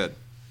 Really good.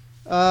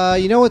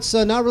 You know what's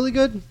not really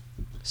good?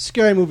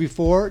 Scary Movie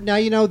 4.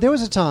 Now, there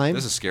was a time...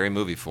 This is Scary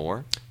Movie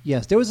 4?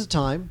 Yes, there was a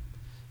time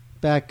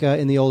back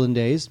in the olden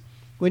days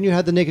when you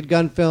had the Naked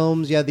Gun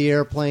films, you had the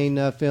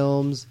airplane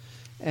films,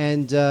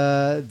 and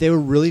they were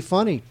really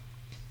funny.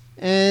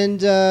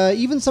 And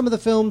even some of the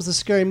films, the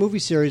Scary Movie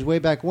series way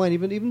back when,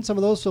 even some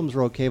of those films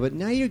were okay. But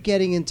now you're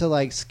getting into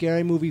like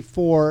Scary Movie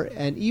 4,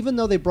 and even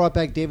though they brought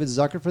back David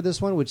Zucker for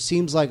this one, which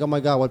seems like, oh my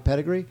God, what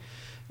pedigree!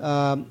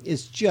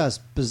 It's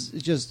just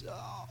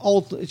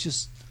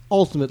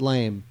ultimate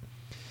lame.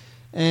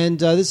 And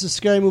this is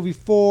Scary Movie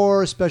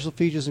 4. Special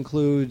features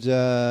include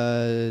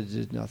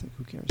nothing.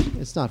 Who cares?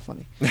 It's not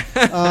funny.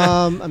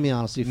 I mean,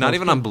 honestly, not folks,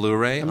 even on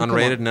Blu-ray,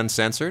 unrated and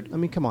uncensored. I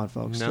mean, come on,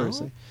 folks. No?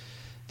 Seriously.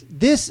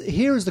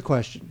 Here is the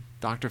question.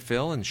 Dr.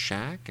 Phil and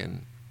Shaq,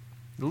 and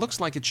it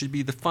looks like it should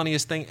be the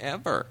funniest thing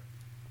ever.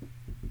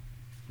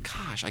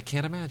 Gosh, I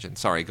can't imagine.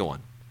 Sorry, go on.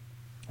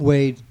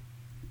 Wade,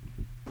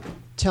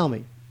 tell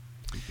me.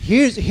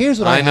 Here's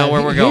what I have. know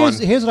where we're going.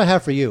 Here's what I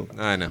have for you.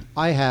 I know.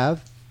 I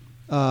have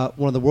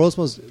one of the world's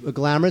most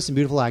glamorous and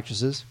beautiful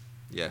actresses.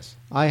 Yes.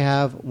 I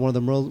have one of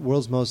the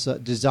world's most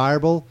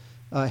desirable,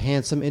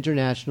 handsome,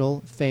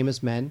 international,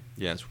 famous men.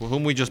 Yes,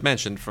 whom we just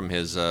mentioned from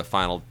his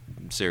final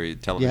series,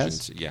 television.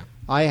 Yes. Yeah.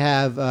 I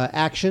have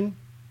action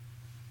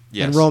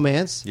Yes. and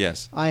romance.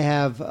 Yes. I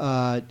have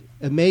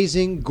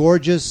amazing,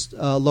 gorgeous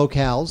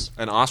locales.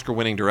 An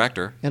Oscar-winning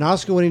director. An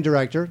Oscar-winning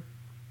director.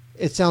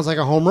 It sounds like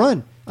a home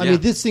run. I Yeah.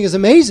 mean, this thing is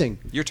amazing.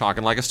 You're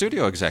talking like a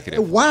studio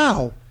executive.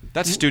 Wow.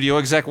 That's Studio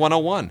Exec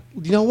 101.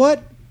 You know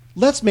what?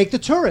 Let's make The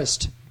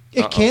Tourist.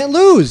 It can't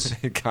lose.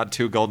 It got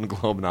 2 Golden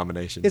Globe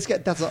nominations. It's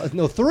got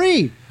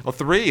 3. Oh,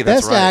 3.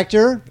 That's Best right.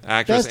 actor,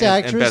 Actress, best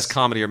and actress, best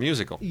comedy or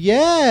musical.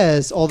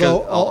 Yes,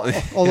 although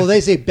 'Cause- although they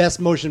say best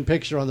motion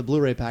picture on the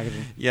Blu-ray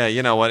packaging. Yeah,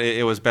 you know what?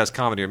 It was best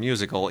comedy or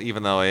musical,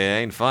 even though it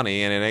ain't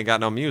funny and it ain't got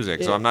no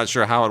music. So I'm not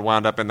sure how it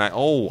wound up in that.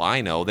 Oh,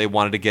 I know. They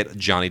wanted to get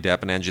Johnny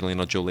Depp and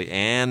Angelina Jolie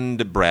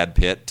and Brad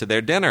Pitt to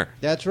their dinner.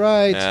 That's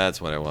right. That's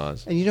what it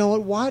was. And you know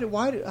what?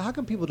 Why? How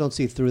come people don't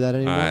see through that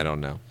anymore? I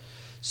don't know.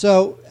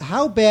 So,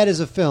 how bad is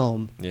a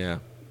film Yeah.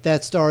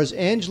 that stars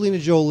Angelina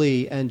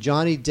Jolie and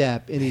Johnny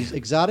Depp in these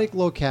exotic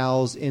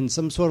locales in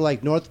some sort of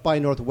like North by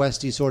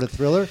Northwesty sort of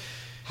thriller?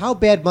 How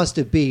bad must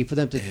it be for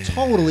them to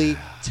totally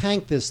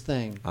tank this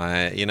thing?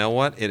 You know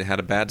what? It had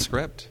a bad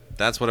script.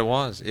 That's what it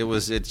was. It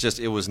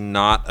was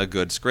not a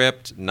good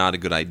script, not a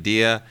good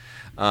idea.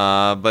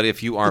 But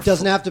if you are, It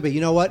doesn't have to be.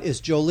 You know what? It's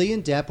Jolie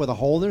and Depp with a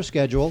hole in their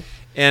schedule.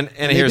 And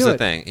they here's do the it.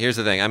 thing. Here's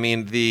the thing. I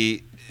mean,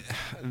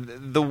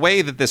 the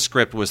way that this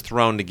script was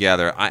thrown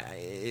together,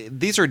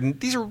 these are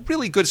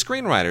really good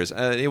screenwriters.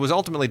 It was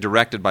ultimately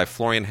directed by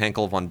Florian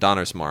Henkel von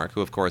Donnersmarck,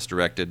 who of course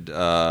directed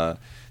the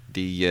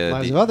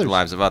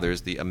Lives of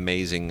Others, the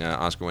amazing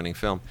Oscar-winning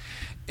film.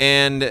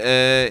 And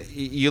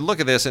you look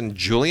at this, and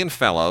Julian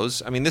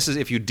Fellows. I mean, this is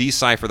if you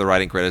decipher the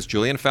writing credits.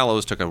 Julian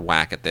Fellows took a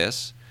whack at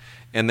this,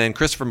 and then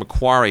Christopher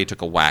McQuarrie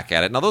took a whack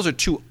at it. Now, those are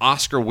 2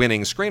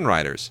 Oscar-winning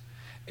screenwriters.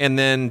 And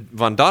then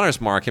von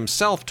Donnersmarck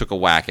himself took a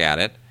whack at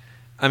it.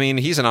 I mean,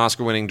 he's an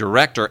Oscar-winning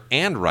director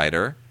and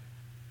writer,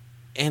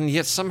 and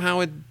yet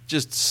somehow it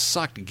just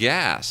sucked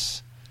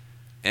gas.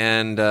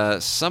 And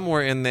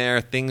somewhere in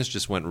there, things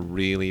just went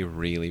really,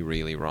 really,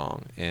 really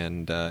wrong.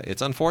 And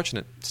it's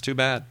unfortunate. It's too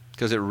bad,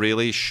 because it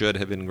really should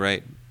have been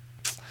great.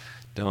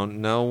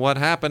 Don't know what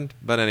happened.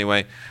 But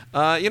anyway,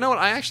 you know what?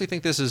 I actually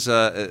think this is,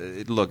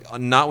 look,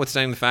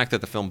 notwithstanding the fact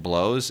that the film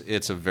blows,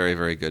 it's a very,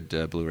 very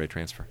good Blu-ray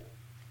transfer.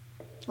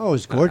 Oh,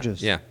 it's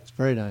gorgeous. Yeah. It's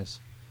very nice.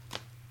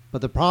 But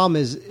the problem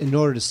is, in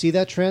order to see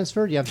that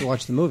transfer, you have to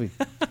watch the movie.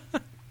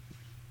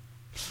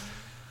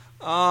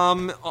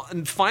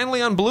 And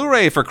finally on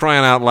Blu-ray, for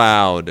crying out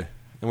loud.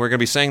 And we're going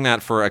to be saying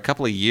that for a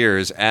couple of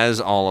years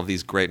as all of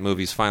these great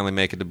movies finally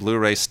make it to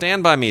Blu-ray.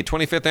 Stand By Me,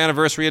 25th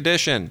Anniversary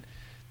Edition.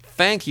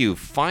 Thank you,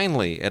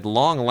 finally, at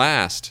long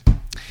last.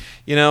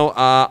 You know,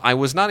 I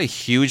was not a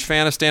huge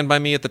fan of Stand By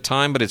Me at the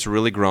time, but it's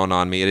really grown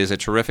on me. It is a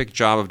terrific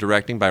job of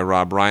directing by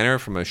Rob Reiner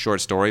from a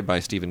short story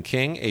by Stephen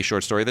King, a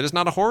short story that is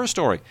not a horror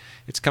story.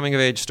 It's a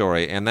coming-of-age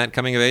story, and that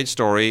coming-of-age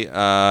story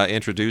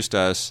introduced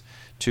us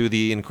to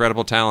the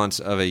incredible talents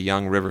of a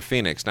young River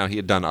Phoenix. Now, he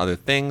had done other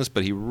things,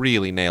 but he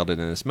really nailed it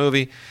in this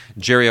movie.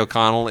 Jerry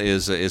O'Connell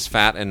is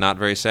fat and not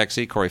very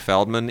sexy. Corey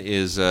Feldman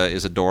is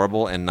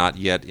adorable and not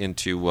yet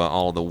into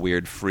all the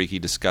weird, freaky,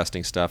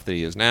 disgusting stuff that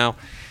he is now.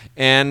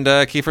 And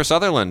Kiefer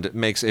Sutherland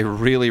makes a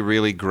really,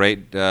 really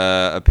great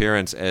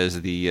appearance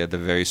as the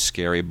very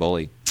scary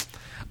bully.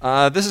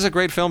 This is a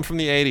great film from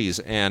the 80s,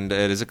 and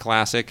it is a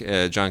classic.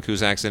 John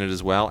Cusack's in it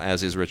as well,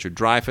 as is Richard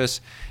Dreyfuss.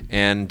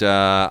 And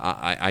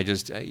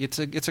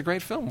it's a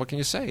great film. What can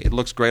you say? It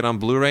looks great on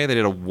Blu-ray. They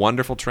did a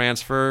wonderful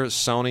transfer.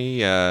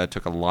 Sony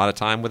took a lot of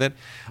time with it.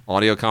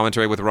 Audio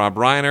commentary with Rob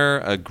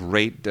Reiner, a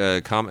great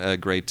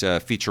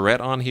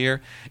featurette on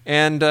here.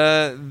 And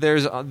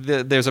there's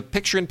a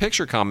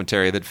picture-in-picture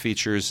commentary that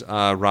features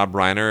Rob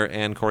Reiner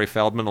and Corey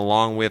Feldman,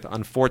 along with,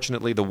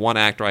 unfortunately, the one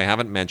actor I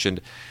haven't mentioned,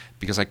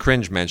 because I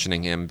cringe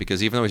mentioning him,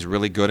 because even though he's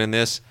really good in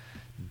this,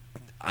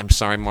 I'm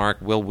sorry, Mark,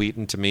 Will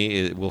Wheaton, to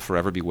me, it will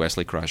forever be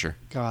Wesley Crusher.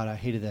 God, I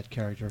hated that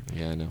character.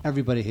 Yeah, I know.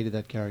 Everybody hated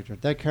that character.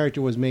 That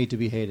character was made to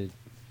be hated.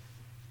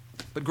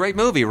 But great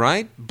movie,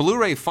 right?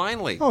 Blu-ray,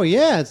 finally. Oh,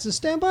 yeah, it's a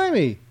Stand By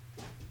Me.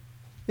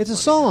 It's a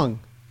song.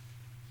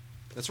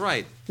 That's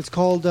right. It's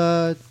called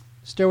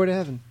Stairway to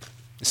Heaven.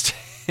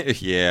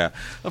 Yeah,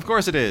 of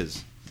course it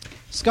is.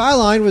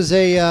 Skyline was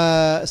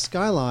a...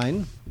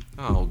 Skyline...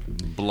 Oh,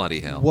 bloody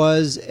hell.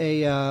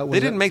 They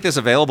didn't make this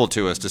available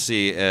to us to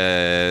see.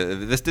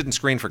 This didn't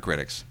screen for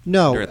critics.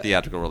 No. During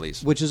theatrical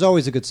release. Which is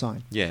always a good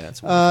sign. Yeah,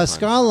 that's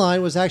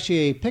Skyline was actually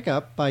a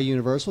pickup by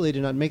Universal. They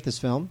did not make this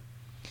film.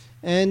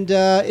 And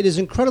it is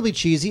incredibly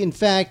cheesy. In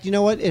fact, you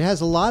know what? It has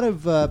a lot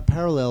of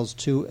parallels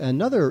to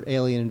another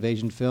alien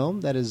invasion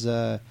film that is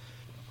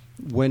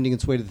wending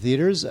its way to the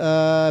theaters,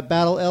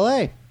 Battle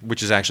L.A.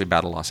 Which is actually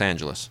Battle Los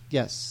Angeles.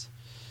 Yes.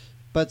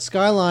 But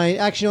Skyline,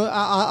 actually,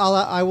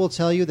 I will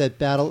tell you that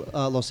Battle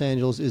Los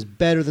Angeles is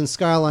better than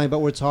Skyline, but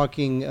we're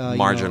talking...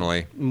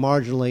 marginally.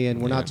 Marginally,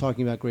 and we're not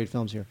talking about great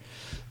films here.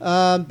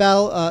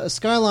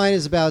 Skyline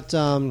is about...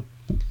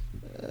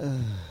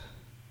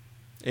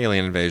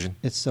 alien invasion.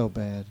 It's so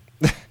bad.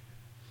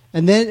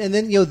 and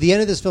then the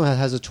end of this film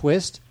has a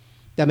twist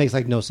that makes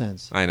no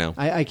sense. I know.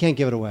 I can't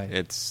give it away.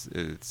 It's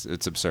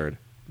absurd.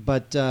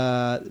 But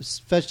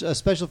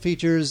special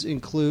features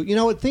include,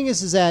 the thing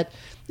is that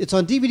it's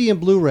on DVD and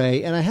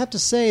Blu-ray, and I have to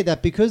say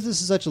that because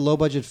this is such a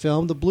low-budget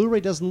film, the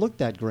Blu-ray doesn't look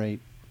that great.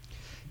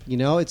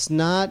 It's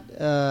not.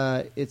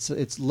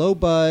 It's low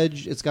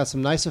budge. It's got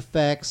some nice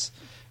effects.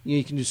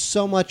 You can do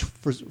so much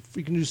for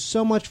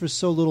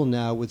so little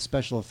now with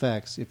special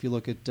effects. If you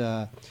look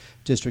at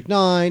District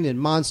 9 and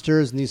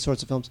Monsters and these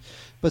sorts of films,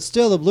 but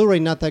still the Blu-ray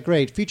not that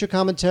great. Feature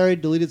commentary,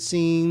 deleted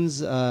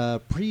scenes,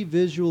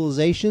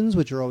 pre-visualizations,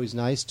 which are always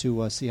nice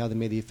to see how they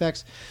made the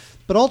effects.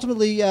 But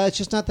ultimately, it's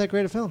just not that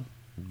great a film.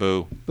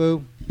 Boo,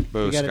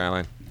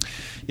 Skyline.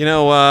 We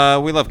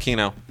love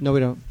Kino. No, we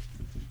don't.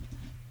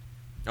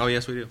 Oh,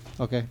 yes, we do.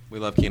 Okay. We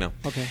love Kino.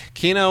 Okay.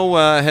 Kino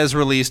has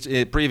released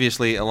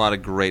previously a lot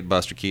of great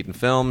Buster Keaton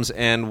films,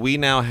 and we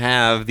now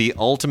have the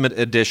ultimate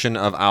edition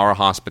of Our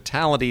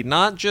Hospitality,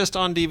 not just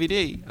on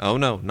DVD. Oh,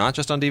 no, not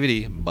just on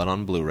DVD, but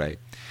on Blu-ray.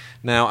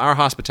 Now, Our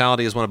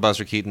Hospitality is one of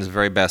Buster Keaton's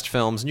very best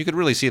films, and you could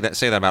really say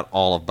that about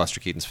all of Buster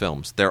Keaton's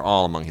films. They're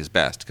all among his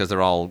best, because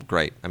they're all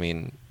great. I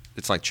mean,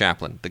 it's like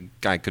Chaplin. The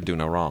guy could do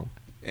no wrong.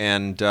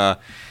 And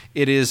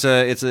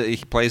he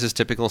plays his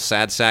typical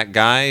sad sack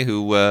guy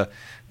who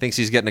thinks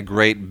he's getting a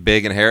great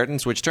big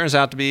inheritance, which turns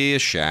out to be a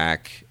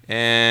shack.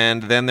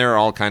 And then there are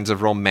all kinds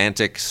of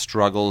romantic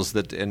struggles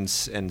that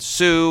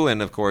ensue. And,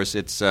 of course,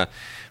 it's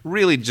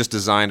really just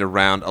designed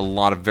around a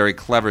lot of very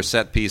clever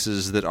set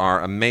pieces that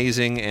are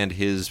amazing. And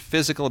his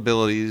physical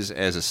abilities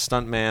as a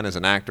stuntman, as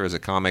an actor, as a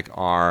comic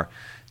are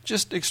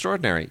just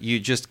extraordinary.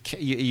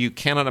 You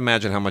cannot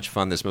imagine how much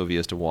fun this movie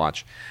is to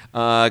watch.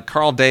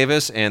 Carl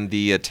Davis and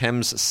the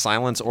Thames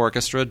Silence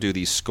Orchestra do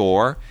the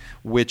score,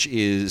 which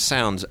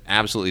sounds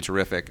absolutely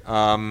terrific.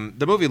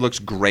 The movie looks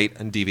great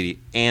on DVD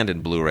and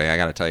in Blu-ray. I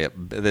got to tell you,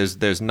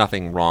 there's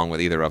nothing wrong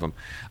with either of them.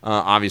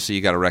 Obviously,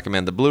 you got to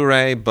recommend the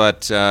Blu-ray,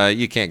 but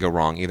you can't go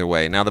wrong either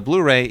way. Now, the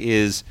Blu-ray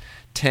is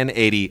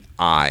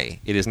 1080i.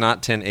 It is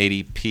not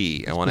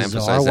 1080p. I want to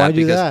emphasize that. Why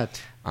do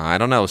that? I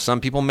don't know.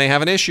 Some people may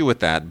have an issue with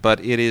that,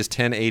 but it is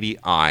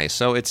 1080i.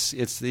 So it's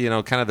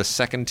kind of the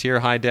second tier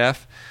high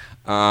def.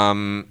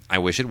 I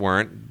wish it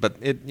weren't,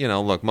 but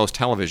look, most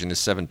television is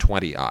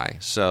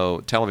 720i.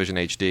 So television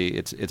HD,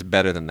 it's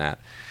better than that.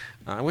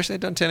 I wish they'd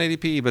done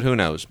 1080p, but who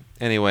knows?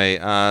 Anyway,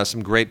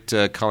 some great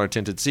color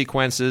tinted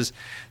sequences.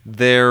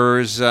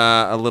 There's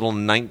a little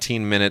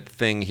 19-minute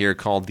thing here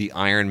called The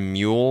Iron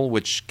Mule,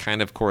 which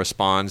kind of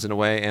corresponds in a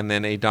way, and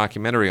then a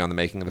documentary on the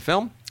making of the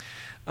film.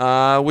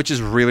 Which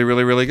is really,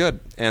 really, really good.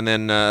 And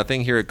then a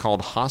thing here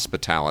called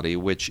Hospitality,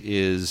 which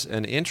is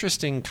an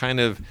interesting kind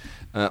of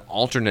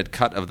alternate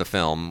cut of the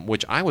film,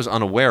 which I was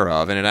unaware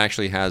of, and it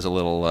actually has a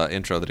little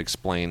intro that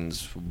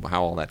explains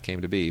how all that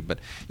came to be. But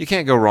you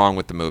can't go wrong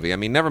with the movie. I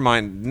mean, never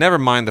mind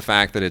the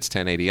fact that it's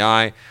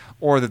 1080i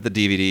or that the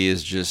DVD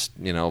is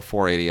just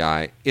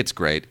 480i. It's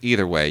great.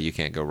 Either way, you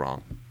can't go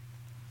wrong.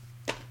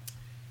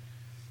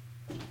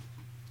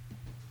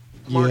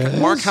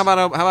 Mark, how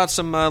about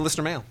some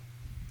listener mail?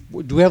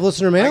 Do we have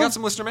listener mail? I got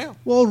some listener mail.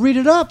 Well, read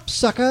it up,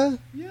 sucker.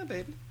 Yeah,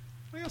 baby.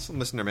 I got some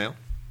listener mail.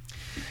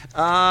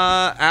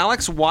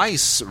 Alex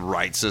Weiss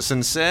writes us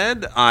and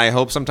said, I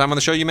hope sometime on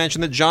the show you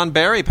mentioned that John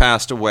Barry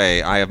passed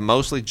away. I have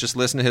mostly just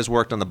listened to his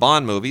work on the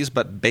Bond movies,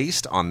 but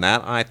based on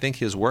that, I think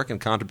his work and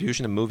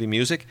contribution to movie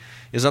music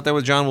is up there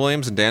with John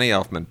Williams and Danny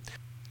Elfman.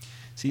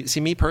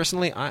 See, me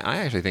personally, I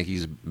actually think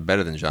he's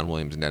better than John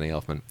Williams and Danny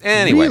Elfman.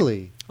 Anyway.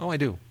 Really? Oh, I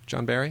do.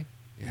 John Barry?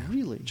 Yeah.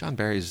 Really? John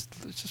Barry's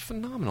just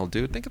phenomenal,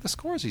 dude. Think of the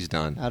scores he's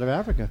done. Out of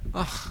Africa.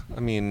 I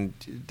mean,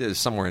 there's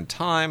Somewhere in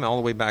Time, all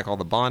the way back, all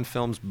the Bond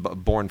films,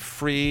 Born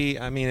Free.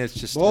 I mean, it's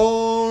just...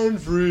 Born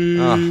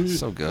Free.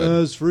 So good.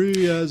 As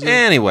free as...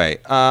 Anyway,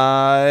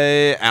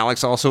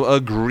 Alex also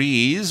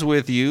agrees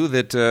with you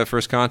that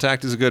First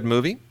Contact is a good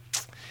movie.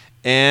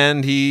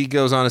 And he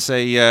goes on to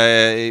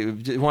say,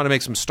 I want to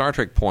make some Star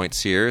Trek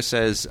points here.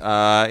 Says,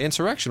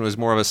 Insurrection was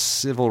more of a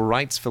civil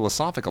rights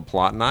philosophical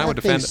plot, and I would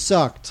defend...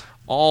 sucked.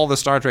 All the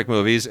Star Trek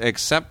movies,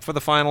 except for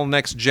the final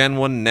Next Gen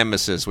one,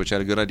 Nemesis, which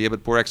had a good idea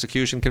but poor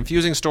execution,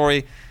 confusing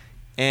story,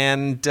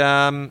 and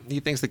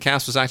he thinks the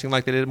cast was acting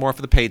like they did it more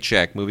for the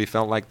paycheck. Movie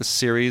felt like the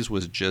series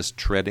was just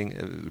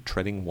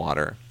treading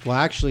water. Well,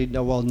 actually,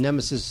 no. Well,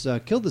 Nemesis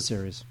killed the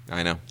series.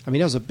 I know. I mean,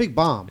 that was a big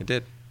bomb. It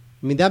did.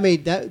 I mean, that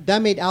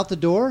made Out the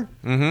Door,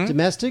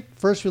 domestic,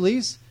 first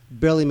release,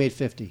 barely made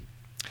 50.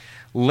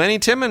 Lenny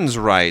Timmons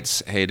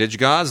writes, Hey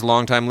DigiGods,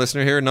 longtime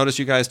listener here. Notice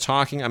you guys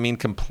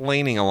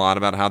complaining a lot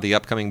about how the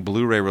upcoming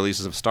Blu-ray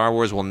releases of Star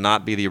Wars will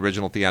not be the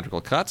original theatrical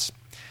cuts.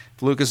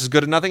 If Lucas is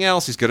good at nothing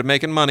else, he's good at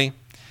making money.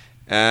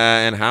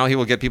 And how he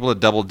will get people to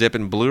double dip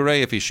in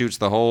Blu-ray if he shoots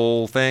the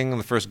whole thing in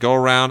the first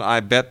go-around. I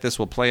bet this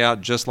will play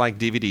out just like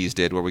DVDs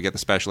did, where we get the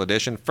special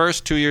edition.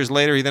 First, 2 years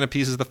later, he then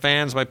appeases the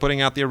fans by putting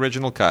out the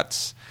original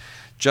cuts.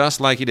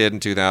 Just like he did in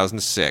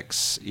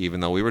 2006,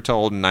 even though we were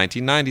told in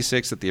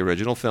 1996 that the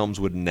original films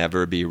would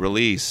never be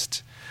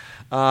released.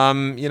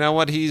 You know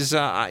what?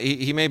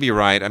 He may be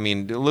right. I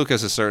mean,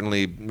 Lucas has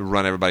certainly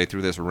run everybody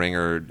through this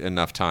ringer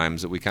enough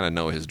times that we kind of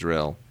know his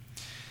drill.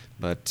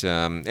 But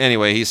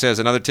anyway, he says,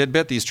 another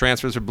tidbit, these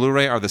transfers for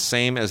Blu-ray are the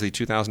same as the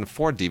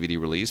 2004 DVD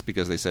release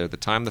because they said at the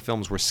time the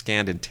films were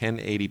scanned in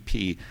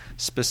 1080p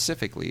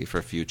specifically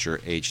for future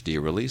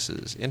HD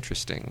releases.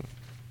 Interesting.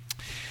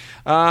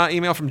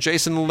 Email from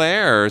Jason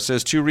Lair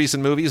says, 2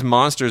 recent movies,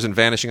 Monsters and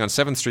Vanishing on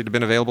 7th Street, have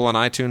been available on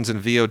iTunes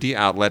and VOD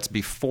outlets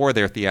before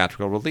their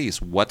theatrical release.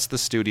 What's the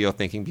studio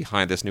thinking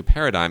behind this new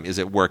paradigm? Is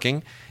it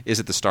working? Is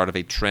it the start of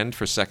a trend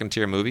for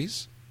second-tier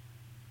movies?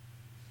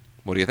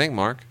 What do you think,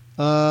 Mark?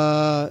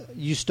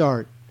 You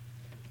start.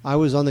 I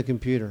was on the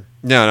computer.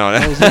 No.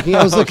 I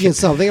was looking at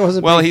something. I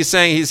wasn't. Well, he's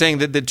saying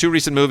that the 2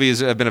 recent movies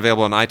have been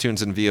available on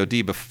iTunes and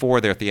VOD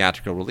before their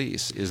theatrical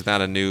release. Is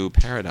that a new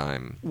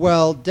paradigm?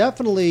 Well,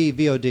 definitely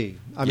VOD.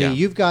 I mean,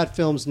 you've got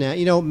films now.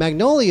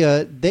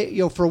 Magnolia.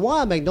 For a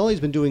while, Magnolia's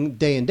been doing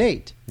day and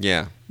date.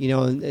 Yeah.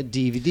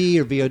 DVD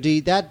or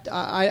VOD. That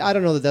I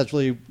don't know that that's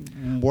really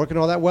working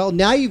all that well.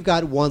 Now you've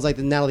got ones like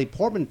the Natalie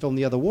Portman film,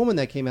 The Other Woman,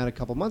 that came out a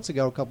couple weeks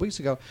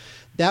ago.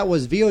 That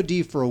was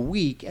VOD for a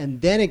week,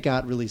 and then it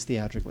got released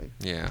theatrically.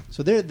 Yeah.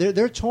 So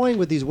they're toying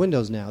with these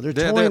windows now. They're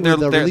toying with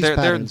the release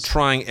patterns. They're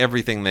trying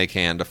everything they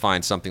can to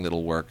find something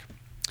that'll work.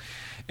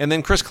 And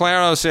then Chris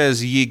Claro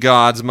says, ye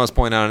gods, must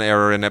point out an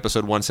error in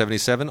episode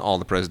 177. All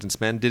the President's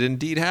Men did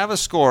indeed have a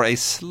score, a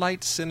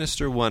slight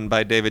sinister one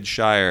by David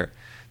Shire.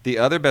 The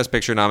other Best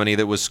Picture nominee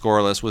that was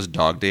scoreless was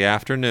Dog Day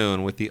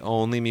Afternoon, with the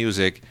only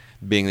music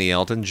being the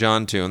Elton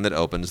John tune that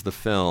opens the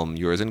film.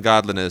 Yours in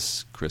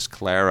Godliness, Chris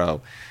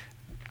Claro.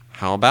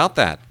 How about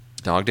that?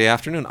 Dog Day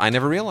Afternoon. I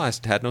never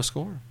realized it had no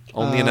score.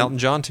 Only an Elton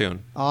John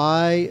tune.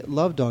 I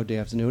love Dog Day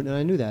Afternoon, and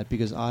I knew that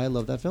because I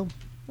love that film.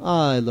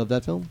 I love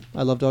that film.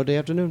 I love Dog Day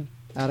Afternoon.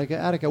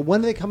 Attica. When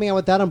are they coming out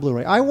with that on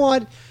Blu-ray?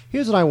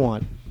 Here's what I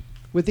want.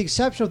 With the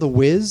exception of The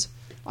Wiz,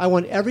 I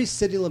want every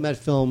Sidney Lumet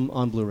film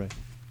on Blu-ray.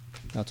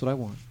 That's what I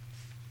want.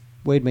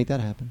 Wade, make that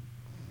happen.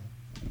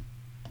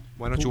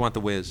 Why don't you want The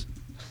Wiz?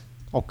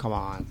 Oh, come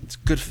on. It's a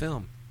good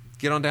film.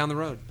 Get on down the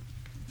road.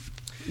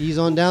 Ease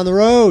on down the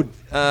road.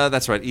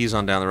 That's right. Ease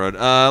on down the road.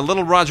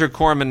 Little Roger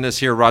Corman is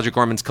here. Roger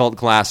Corman's Cult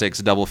Classics,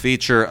 double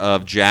feature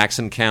of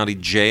Jackson County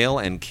Jail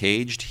and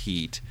Caged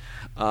Heat.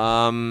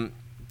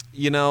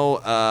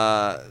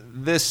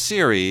 This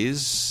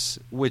series,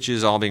 which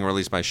is all being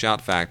released by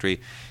Shout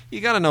Factory,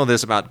 you got to know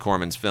this about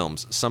Corman's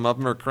films. Some of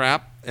them are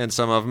crap, and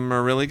some of them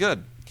are really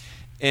good.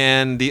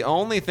 And the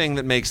only thing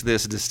that makes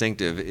this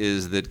distinctive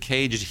is that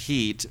Caged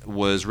Heat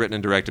was written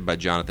and directed by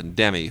Jonathan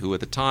Demme, who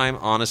at the time,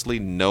 honestly,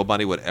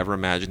 nobody would ever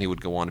imagine he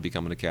would go on to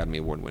become an Academy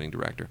Award-winning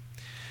director.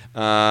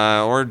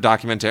 Or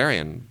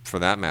documentarian, for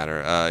that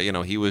matter.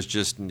 He was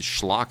just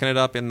schlocking it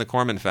up in the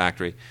Corman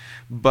factory.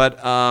 But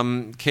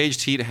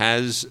Caged Heat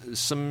has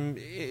some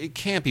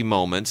campy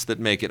moments that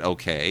make it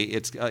okay.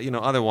 It's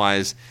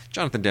otherwise,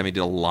 Jonathan Demme did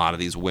a lot of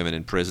these women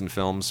in prison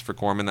films for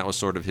Corman. That was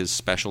sort of his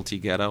specialty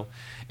ghetto.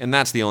 And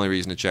that's the only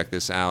reason to check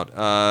this out.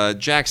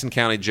 Jackson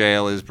County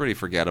Jail is pretty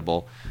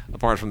forgettable,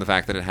 apart from the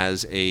fact that it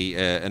has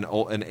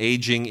an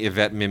aging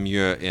Yvette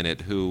Mimieux in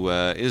it, who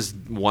is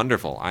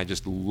wonderful. I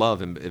just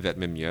love Yvette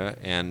Mimieux,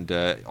 and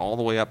all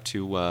the way up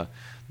to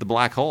The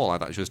Black Hole. I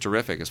thought she was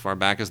terrific, as far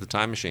back as The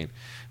Time Machine.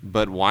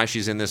 But why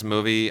she's in this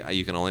movie,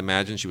 you can only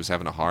imagine. She was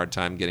having a hard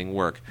time getting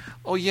work.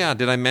 Oh, yeah,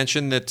 did I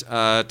mention that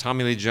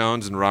Tommy Lee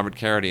Jones and Robert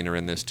Carradine are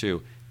in this,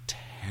 too?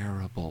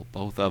 Terrible,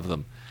 both of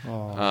them.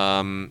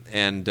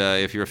 And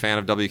if you're a fan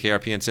of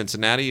WKRP in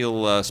Cincinnati,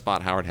 you'll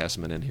spot Howard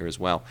Hesseman in here as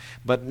well.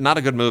 But not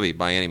a good movie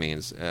by any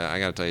means. I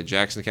got to tell you,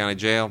 Jackson County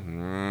Jail,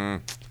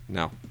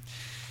 no.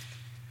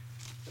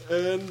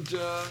 And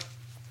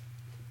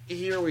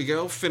here we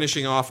go,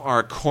 finishing off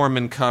our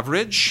Corman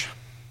coverage.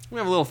 We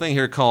have a little thing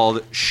here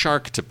called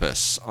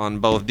Sharktopus on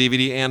both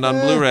DVD and on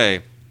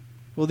Blu-ray.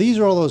 Well, these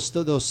are all those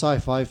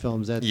sci-fi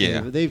films that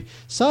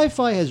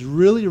sci-fi has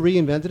really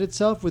reinvented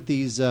itself with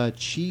these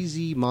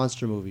cheesy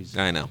monster movies.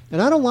 I know,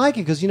 and I don't like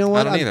it because you know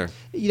what? I don't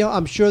either.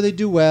 I'm sure they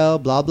do well,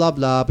 blah blah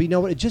blah. But you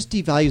know what? It just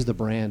devalues the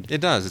brand. It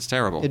does. It's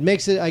terrible. It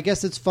makes it. I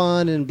guess it's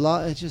fun and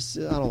blah. It's just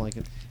I don't like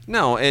it.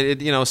 No,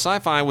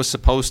 sci-fi was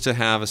supposed to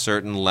have a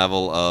certain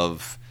level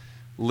of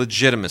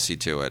legitimacy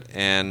to it,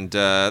 and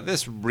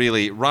this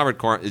really Roger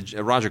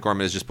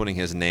Corman is just putting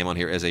his name on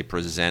here as a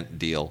present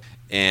deal,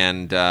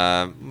 and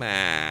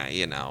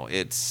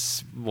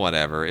it's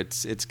whatever.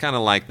 It's kind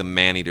of like the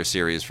Maneater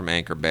series from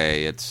Anchor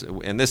Bay.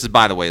 And this is,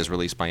 by the way, is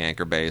released by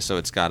Anchor Bay, so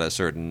it's got a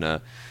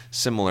certain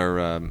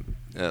similar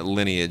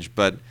lineage,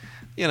 but.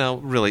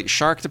 Really,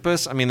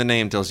 Sharktopus, I mean, the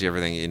name tells you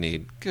everything you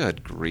need.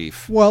 Good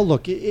grief. Well,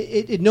 look,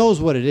 it knows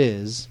what it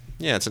is.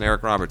 Yeah, it's an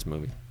Eric Roberts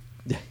movie.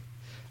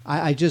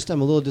 I'm a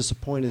little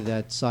disappointed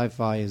that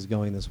sci-fi is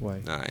going this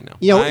way. I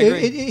know. I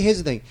agree. Here's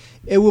the thing.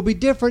 It will be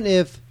different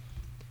if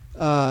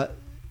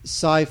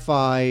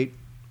sci-fi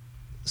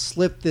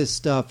slipped this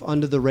stuff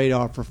under the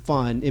radar for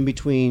fun in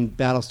between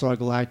Battlestar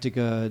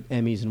Galactica,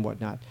 Emmys, and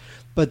whatnot.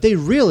 But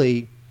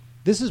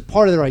this is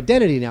part of their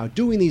identity now.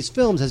 Doing these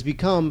films has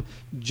become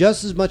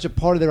just as much a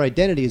part of their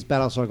identity as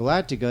Battlestar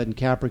Galactica and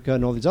Caprica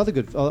and all these other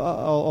good,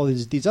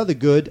 these other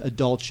good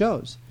adult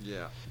shows.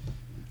 Yeah.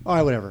 All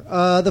right, whatever.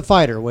 The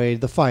Fighter, Wade.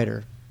 The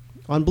Fighter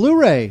on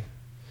Blu-ray.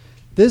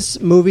 This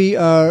movie...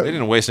 they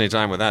didn't waste any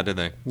time with that, did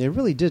they? They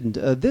really didn't.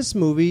 This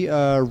movie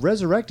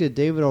resurrected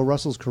David O.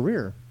 Russell's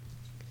career.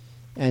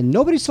 And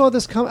nobody saw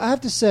this come. I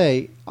have to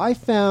say, I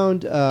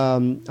found...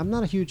 I'm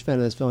not a huge fan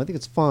of this film. I think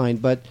it's fine.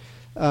 But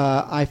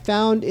I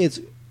found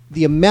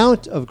the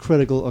amount of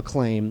critical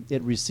acclaim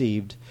it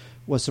received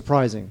was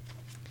surprising.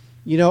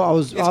 You know,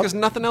 It's because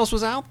nothing else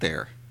was out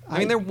there. I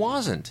mean, there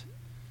wasn't.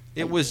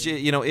 It was,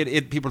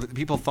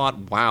 people thought,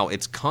 wow,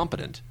 it's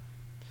competent.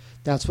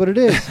 That's what it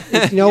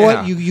is. You know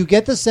what? You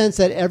get the sense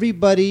that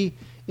everybody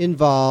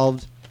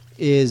involved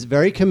is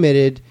very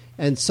committed,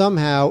 and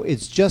somehow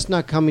it's just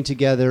not coming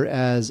together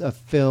as a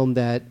film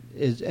that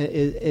is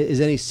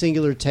any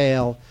singular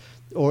tale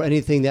or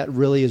anything that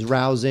really is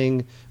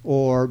rousing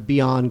or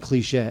beyond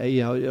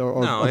cliche,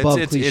 or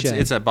above cliche.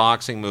 It's a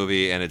boxing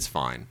movie, and it's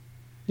fine.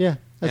 Yeah,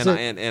 that's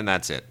it. And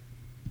that's it.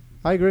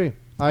 I agree.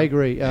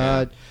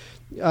 Yeah.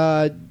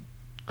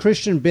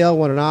 Christian Bale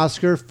won an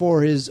Oscar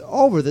for his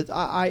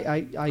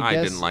I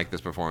guess, didn't like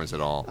this performance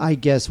at all. I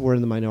guess we're in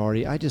the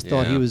minority. I just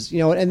thought he was,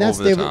 and that's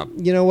over the David. top.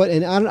 You know what?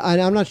 And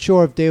I'm not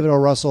sure if David O.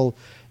 Russell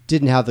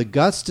didn't have the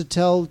guts to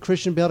tell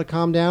Christian Bale to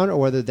calm down, or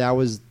whether that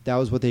was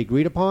what they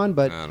agreed upon.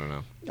 But I don't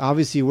know.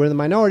 Obviously, we're in the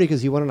minority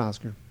because he won an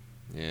Oscar.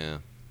 Yeah.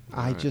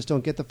 I just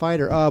don't get the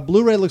fighter.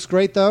 Blu-ray looks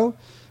great though.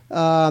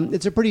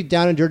 It's a pretty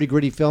down and dirty,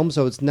 gritty film,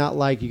 so it's not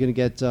like you're going to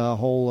get a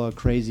whole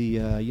crazy,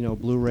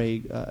 Blu-ray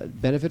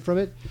benefit from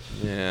it.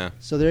 Yeah.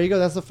 So there you go.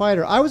 That's the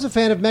fighter. I was a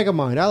fan of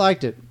Megamind. I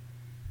liked it.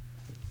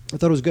 I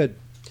thought it was good.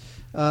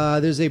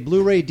 There's a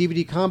Blu-ray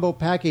DVD combo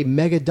pack, a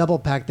mega double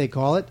pack they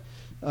call it,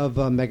 of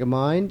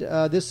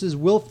Megamind. This is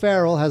Will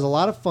Ferrell, has a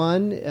lot of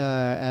fun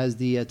as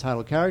the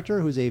title character,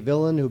 who's a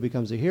villain who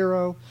becomes a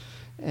hero,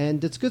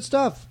 and it's good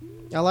stuff.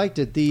 I liked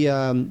it.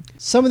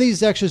 Some of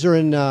these extras are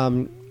in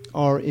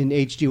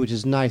HD, which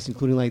is nice,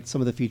 including like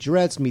some of the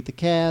featurettes, Meet the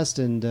Cast,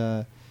 and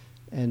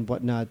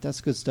whatnot. That's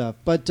good stuff.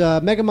 But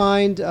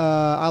Megamind,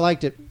 I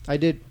liked it. I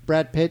did.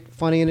 Brad Pitt,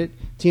 funny in it.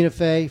 Tina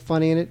Fey,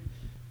 funny in it.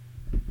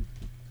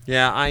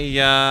 Yeah,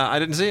 I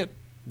didn't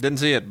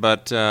see it,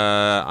 but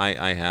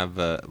I have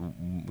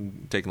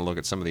taken a look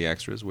at some of the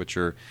extras, which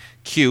are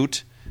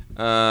cute.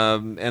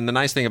 And the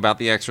nice thing about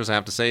the extras, I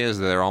have to say, is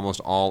that they're almost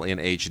all in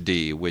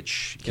HD,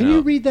 which... Can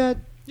you read that?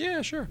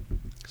 Yeah, sure.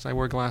 Because I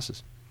wear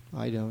glasses.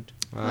 I don't.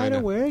 I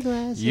don't wear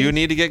glasses. You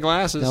need to get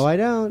glasses. No, I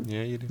don't.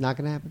 Yeah, you do. Not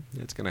going to happen.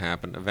 It's going to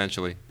happen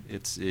eventually.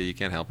 You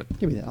can't help it.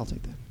 Give me that. I'll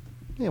take that.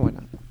 Yeah, why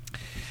not?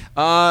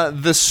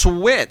 The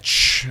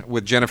Switch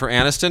with Jennifer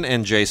Aniston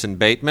and Jason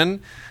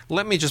Bateman.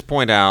 Let me just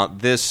point out,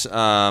 this was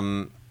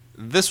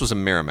a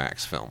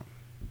Miramax film.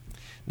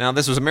 Now,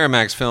 this was a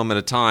Miramax film at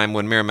a time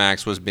when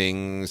Miramax was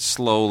being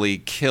slowly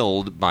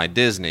killed by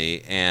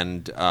Disney,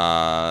 and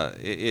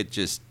it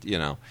just,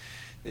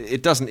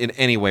 it doesn't in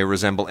any way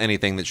resemble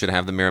anything that should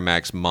have the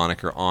Miramax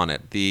moniker on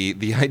it.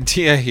 The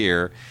idea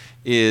here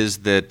is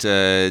that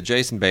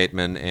Jason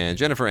Bateman and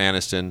Jennifer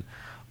Aniston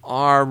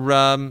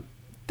are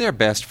they're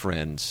best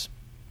friends,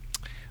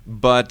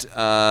 but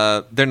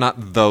they're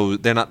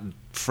not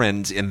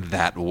friends in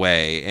that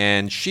way.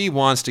 And she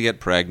wants to get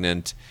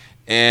pregnant,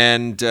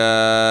 and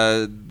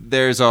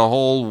there's a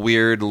whole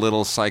weird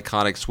little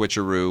psychotic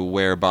switcheroo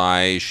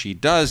whereby she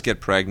does get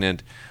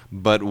pregnant,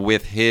 but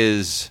with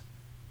his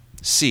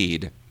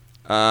seed.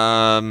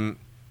 And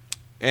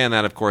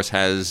that, of course,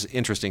 has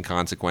interesting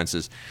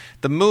consequences.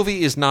 The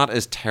movie is not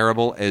as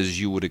terrible as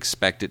you would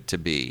expect it to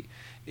be.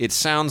 It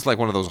sounds like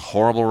one of those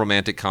horrible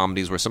romantic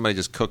comedies where somebody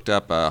just cooked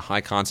up a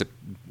high-concept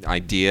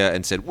idea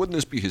and said, wouldn't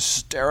this be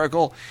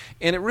hysterical?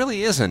 And it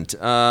really isn't.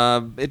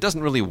 It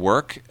doesn't really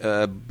work,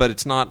 but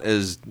it's not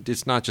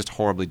just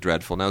horribly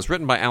dreadful. Now, it's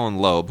written by Alan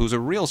Loeb, who's a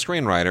real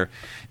screenwriter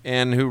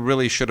and who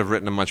really should have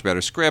written a much better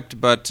script,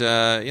 but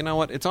you know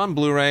what? It's on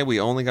Blu-ray. We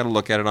only got to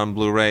look at it on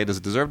Blu-ray. Does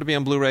it deserve to be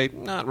on Blu-ray?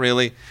 Not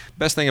really.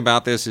 Best thing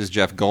about this is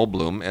Jeff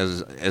Goldblum,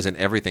 as in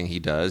everything he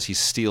does. He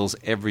steals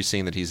every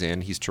scene that he's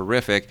in. He's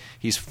terrific.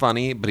 He's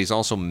funny, but he's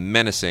also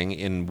menacing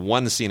in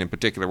one scene in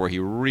particular where he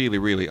really,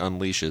 really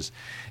unleashes.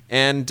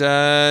 And,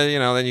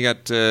 then you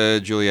got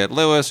Juliette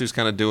Lewis, who's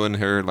kind of doing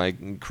her,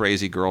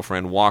 crazy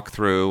girlfriend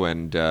walkthrough,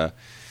 and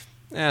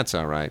that's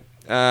all right.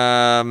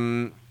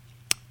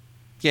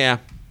 Yeah,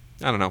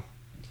 I don't know.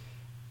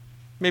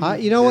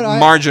 Maybe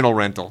marginal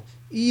rental.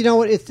 You know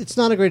what? It's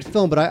not a great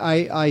film, but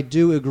I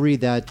do agree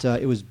that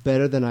it was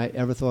better than I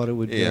ever thought it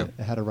would be. It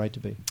had a right to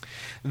be.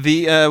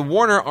 The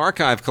Warner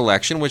Archive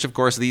Collection, which of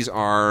course these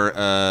are,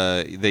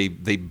 they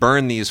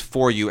burn these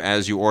for you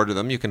as you order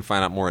them. You can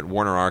find out more at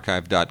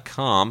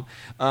warnerarchive.com.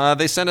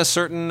 They send us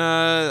certain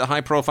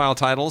high-profile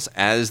titles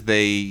as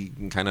they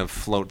kind of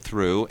float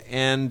through.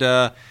 And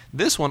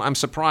this one, I'm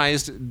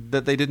surprised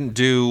that they didn't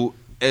do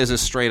as a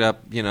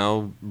straight-up,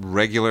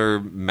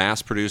 regular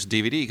mass-produced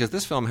DVD, because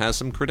this film has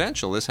some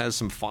credential. This has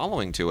some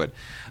following to it.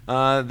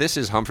 This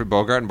is Humphrey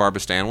Bogart and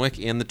Barbara Stanwyck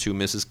in The Two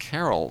Mrs.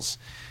 Carrolls.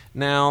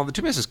 Now, The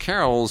Two Mrs.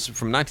 Carrolls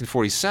from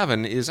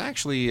 1947 is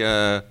actually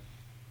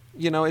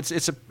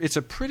it's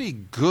a pretty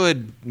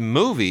good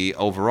movie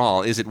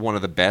overall. Is it one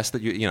of the best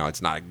that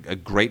it's not a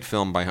great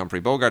film by Humphrey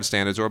Bogart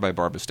standards or by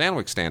Barbara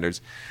Stanwyck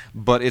standards,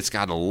 but it's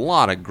got a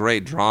lot of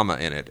great drama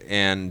in it.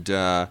 And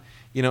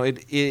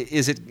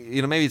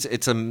maybe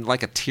it's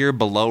like a tier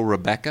below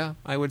Rebecca,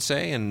 I would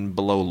say, and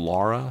below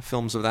Laura,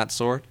 films of that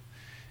sort.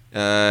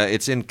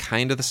 It's in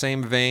kind of the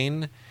same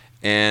vein.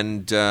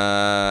 And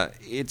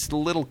it's a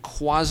little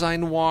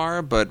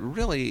quasi-noir, but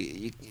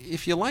really,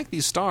 if you like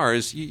these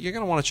stars, you're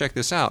going to want to check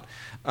this out.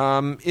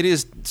 It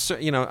is, I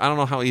don't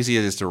know how easy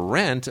it is to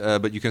rent,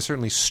 but you can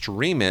certainly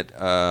stream it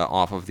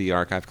off of the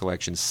Archive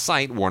Collection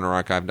site,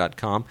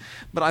 WarnerArchive.com.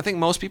 But I think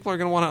most people are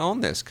going to want to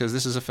own this, because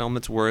this is a film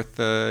that's worth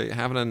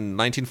having a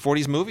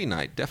 1940s movie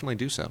night. Definitely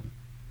do so.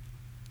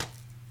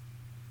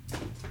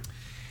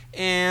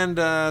 And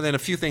then a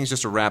few things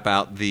just to wrap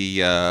out some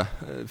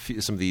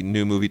of the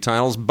new movie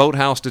titles.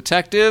 Boathouse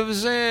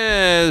Detectives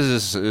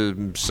is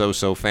a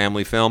so-so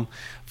family film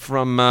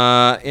from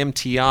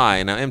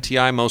MTI. Now,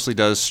 MTI mostly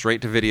does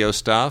straight-to-video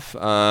stuff.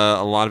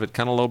 A lot of it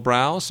kind of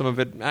lowbrow. Some of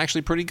it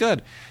actually pretty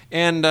good.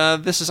 And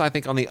this is, I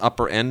think, on the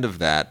upper end of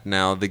that.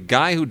 Now, the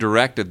guy who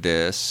directed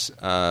this,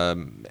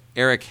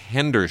 Eric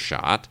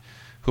Hendershot,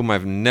 whom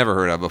I've never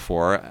heard of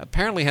before,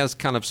 apparently has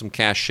kind of some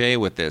cachet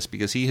with this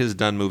because he has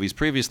done movies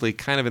previously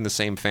kind of in the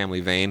same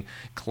family vein,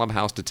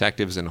 Clubhouse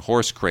Detectives and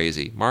Horse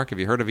Crazy. Mark, have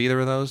you heard of either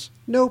of those?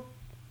 Nope.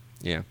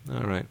 Yeah,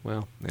 all right.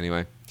 Well,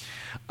 anyway.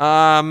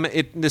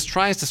 This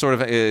tries to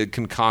sort of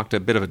concoct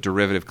a bit of a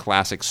derivative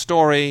classic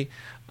story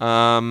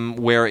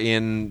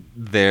wherein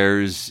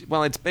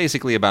it's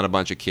basically about a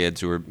bunch of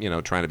kids who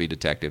are, trying to be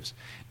detectives.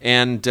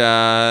 And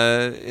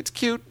it's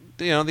cute.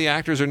 The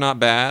actors are not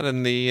bad,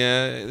 and the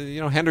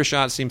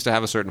Hendershot seems to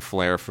have a certain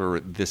flair for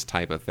this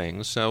type of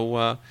thing.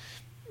 So,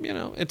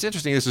 it's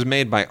interesting. This is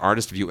made by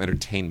Artist View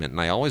Entertainment,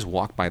 and I always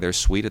walk by their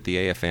suite at the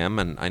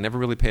AFM, and I never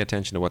really pay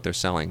attention to what they're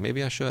selling.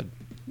 Maybe I should.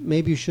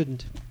 Maybe you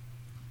shouldn't.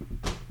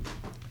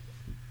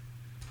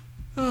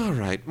 All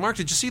right, Mark.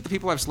 Did you see the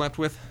people I've slept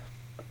with?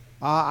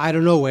 I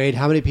don't know, Wade.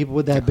 How many people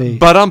would that be?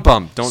 But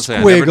don't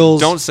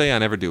say I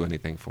never do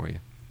anything for you.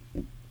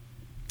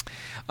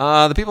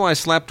 The people I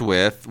slept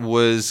with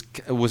was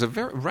a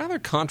rather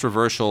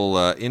controversial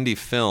indie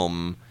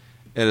film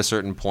at a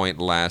certain point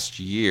last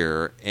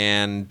year,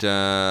 and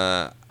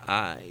I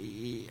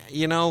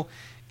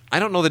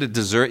don't know that it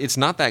deserves. It's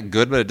not that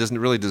good, but it doesn't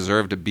really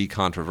deserve to be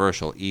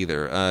controversial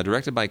either.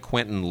 Directed by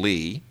Quentin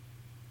Lee,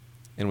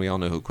 and we all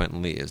know who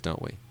Quentin Lee is,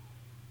 don't we?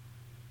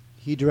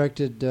 He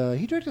directed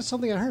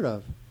something I heard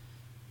of.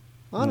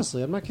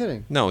 Honestly, I'm not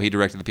kidding. No, he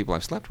directed The People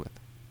I've Slept With.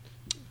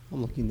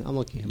 I'm looking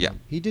him yeah. up.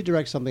 He did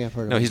direct something I've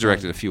heard of. No, he's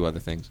directed a few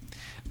other things.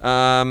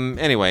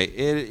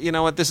 Anyway, you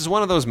know what? This is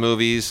one of those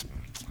movies.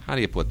 How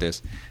do you put this?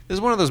 This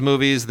is one of those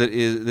movies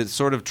that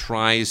sort of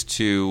tries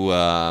to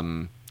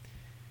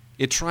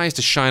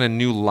shine a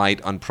new light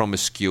on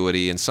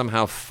promiscuity and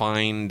somehow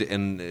find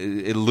and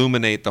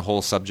illuminate the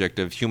whole subject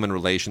of human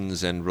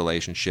relations and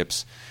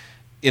relationships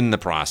in the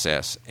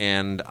process.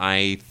 And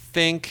I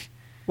think...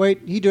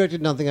 Wait, he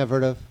directed nothing I've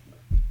heard of.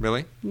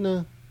 Really?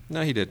 No.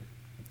 No, he did.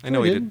 I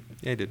know he did.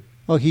 Yeah, he did.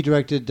 Oh, he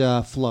directed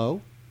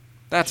Flow.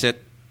 That's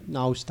it.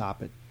 No,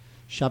 stop it.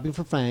 Shopping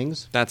for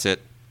Fangs. That's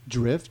it.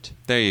 Drift.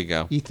 There you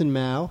go. Ethan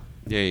Mao.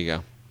 There you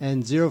go.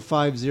 And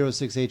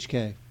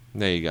 0506HK.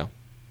 There you go.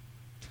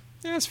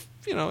 Yeah,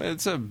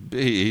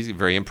 he's a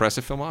very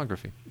impressive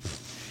filmography.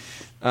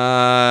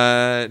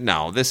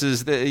 No, this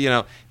is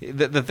the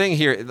thing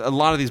here. A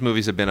lot of these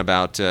movies have been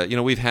about.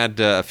 We've had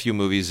a few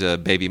movies,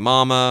 Baby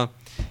Mama,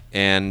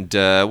 and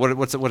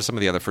what are some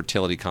of the other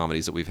fertility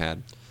comedies that we've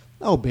had?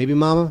 Oh, Baby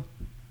Mama.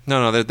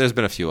 No, there's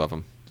been a few of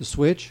them. The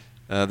Switch.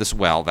 That's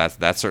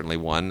certainly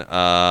one.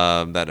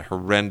 That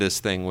horrendous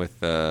thing with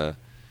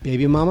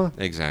Baby Mama.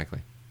 Exactly.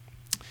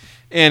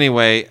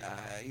 Anyway,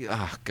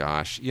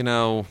 gosh,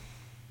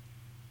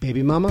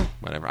 Baby Mama.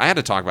 Whatever. I had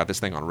to talk about this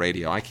thing on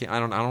radio. I can't. I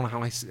don't know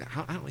how I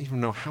don't even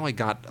know how I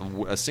got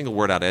a single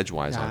word out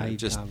edgewise on it.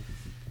 Just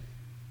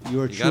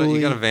you got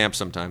to vamp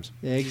sometimes.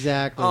 Yeah,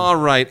 exactly. All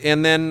right,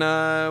 and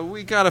then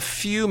we got a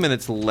few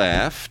minutes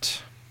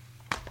left.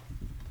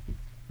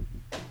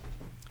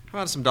 How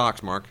about some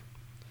docs, Mark?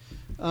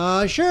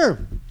 Sure.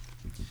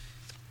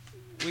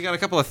 We got a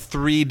couple of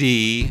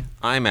 3D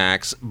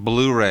IMAX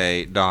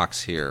Blu-ray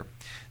docs here.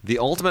 The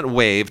Ultimate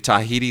Wave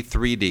Tahiti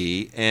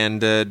 3D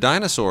and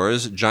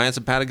Dinosaurs Giants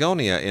of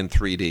Patagonia in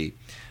 3D.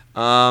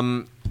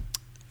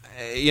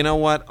 You know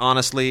what?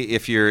 Honestly,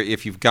 if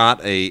you've got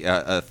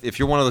if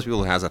you're one of those people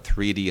who has a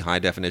 3D high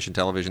definition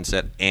television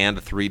set and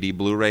a 3D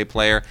Blu-ray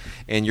player,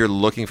 and you're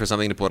looking for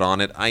something to put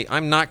on it,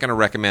 I'm not going to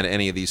recommend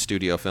any of these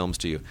studio films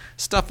to you.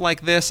 Stuff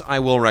like this, I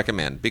will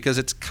recommend because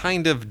it's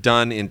kind of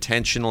done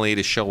intentionally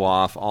to show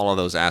off all of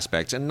those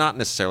aspects and not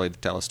necessarily to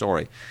tell a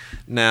story.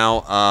 Now,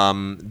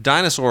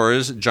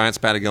 Dinosaurs Giants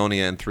of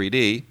Patagonia in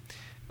 3D.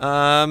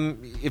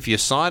 If you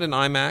saw it in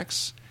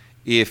IMAX,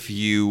 if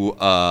you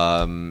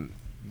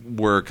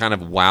were kind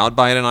of wowed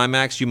by it in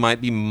IMAX, you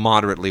might be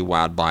moderately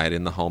wowed by it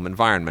in the home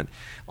environment.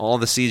 All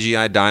the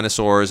CGI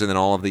dinosaurs and then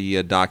all of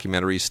the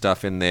documentary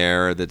stuff in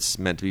there that's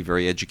meant to be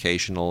very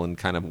educational and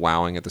kind of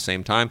wowing at the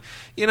same time.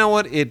 You know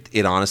what?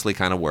 It honestly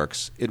kind of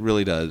works. It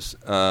really does.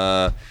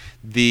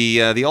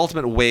 The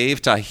Ultimate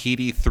Wave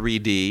Tahiti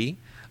 3D,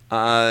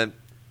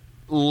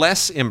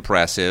 less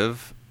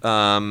impressive.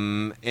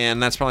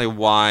 And that's probably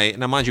why.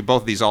 Now, mind you,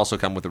 both of these also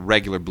come with a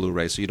regular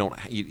Blu-ray, so you don't.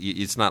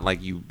 It's not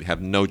like you have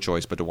no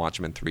choice but to watch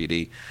them in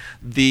 3D.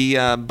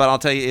 But I'll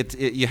tell you,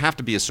 you have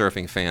to be a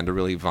surfing fan to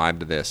really vibe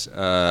to this.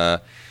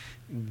 The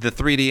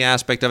 3D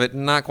aspect of it,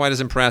 not quite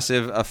as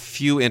impressive. A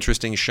few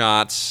interesting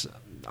shots.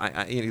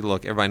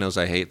 Look, everybody knows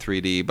I hate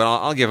 3D, but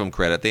I'll give them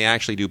credit. They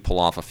actually do pull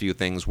off a few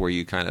things where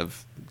you kind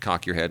of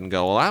cock your head and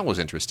go, "Well, that was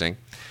interesting."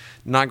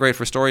 Not great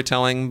for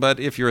storytelling, but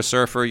if you're a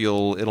surfer,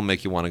 it'll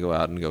make you want to go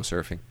out and go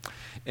surfing.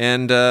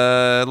 And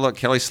look,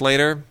 Kelly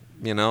Slater,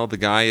 the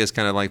guy is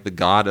kind of like the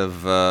god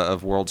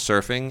of world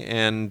surfing,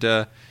 and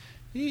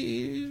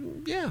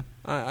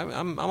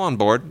I'm on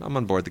board. I'm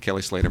on board the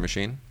Kelly Slater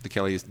machine,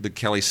 the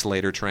Kelly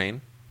Slater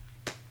train.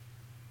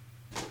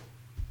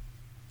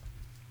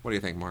 What do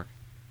you think, Mark?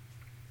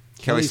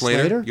 Kelly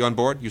Slater, you on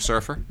board? You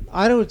surfer?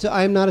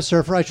 I'm not a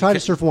surfer. I tried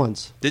to surf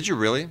once. Did you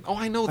really? Oh,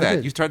 I know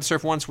that. You tried to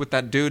surf once with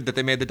that dude that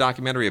they made the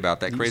documentary about,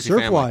 that crazy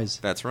family. Surfwise.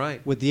 That's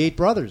right. With the 8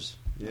 brothers.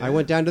 Yeah. I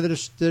went down to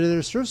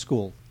their surf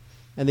school,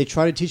 and they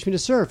tried to teach me to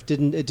surf.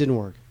 It didn't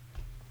work.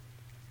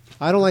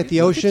 I don't like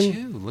the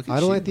ocean. I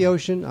don't like the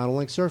ocean. I don't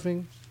like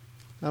surfing.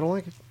 I don't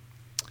like it.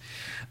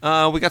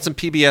 We got some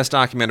PBS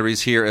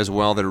documentaries here as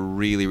well that are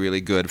really,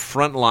 really good.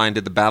 Frontline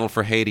did the Battle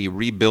for Haiti,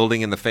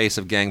 rebuilding in the face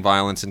of gang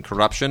violence and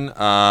corruption.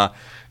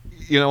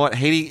 You know what?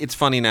 Haiti, it's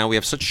funny now. We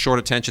have such short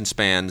attention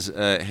spans.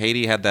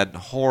 Haiti had that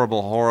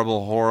horrible,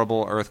 horrible,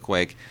 horrible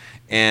earthquake.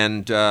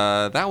 And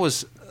that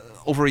was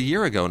over a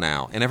year ago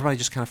now. And everybody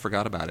just kind of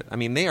forgot about it. I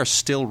mean, they are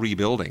still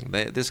rebuilding.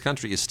 This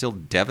country is still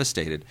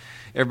devastated.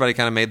 Everybody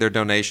kind of made their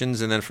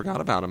donations and then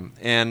forgot about them.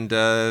 And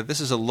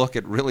this is a look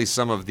at really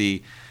some of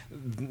the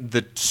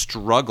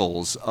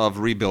struggles of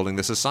rebuilding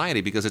the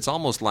society, because it's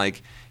almost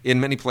like in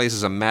many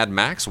places a Mad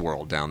Max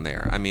world down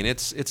there. I mean,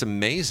 it's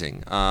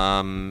amazing.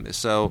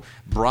 So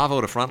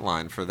bravo to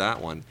Frontline for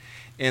that one.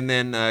 And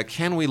then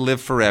Can We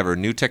Live Forever?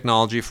 New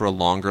Technology for a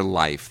Longer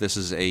Life. This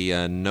is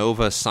a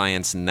Nova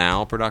Science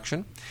Now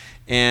production.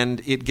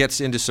 And it gets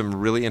into some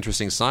really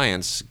interesting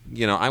science.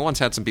 I once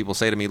had some people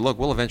say to me, look,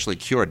 we'll eventually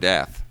cure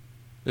death.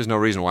 There's no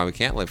reason why we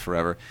can't live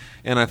forever.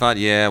 And I thought,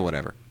 yeah,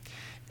 whatever.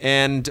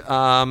 And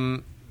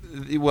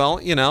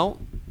well,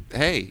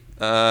 hey,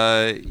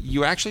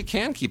 you actually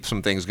can keep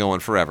some things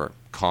going forever.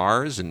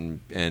 Cars and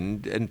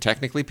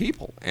technically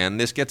people. And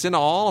this gets into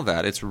all of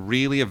that. It's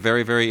really a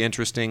very, very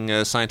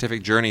interesting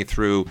scientific journey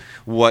through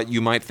what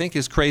you might think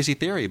is crazy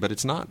theory, but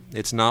it's not.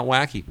 It's not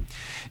wacky.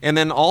 And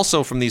then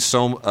also from these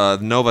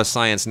Nova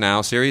Science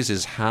Now series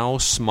is How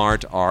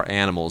Smart Are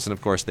Animals? And,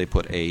 of course, they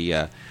put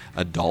a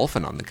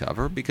dolphin on the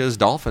cover because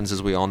dolphins,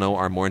 as we all know,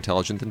 are more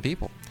intelligent than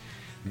people.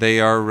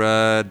 They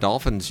are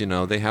dolphins,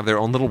 they have their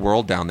own little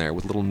world down there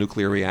with little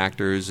nuclear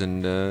reactors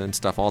and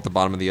stuff all at the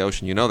bottom of the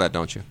ocean. You know that,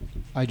 don't you?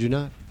 I do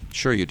not.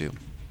 Sure you do.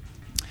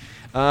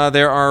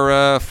 There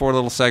are 4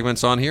 little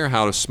segments on here.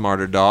 How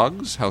smart are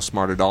dogs? How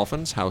smart are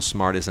dolphins? How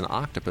smart is an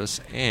octopus?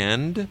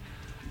 And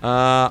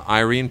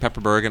Irene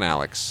Pepperberg and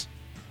Alex.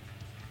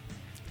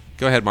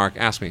 Go ahead, Mark.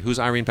 Ask me. Who's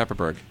Irene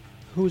Pepperberg?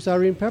 Who's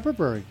Irene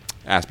Pepperberg?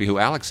 Ask me who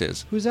Alex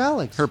is. Who's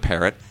Alex? Her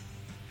parrot.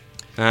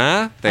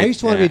 I used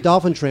to want to be a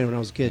dolphin trainer when I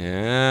was a kid.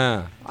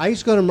 Yeah. I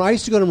used to go to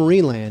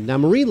Marineland. Now,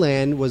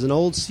 Marineland was an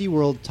old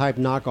SeaWorld type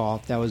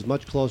knockoff that was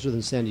much closer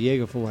than San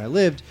Diego from where I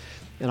lived.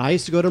 And I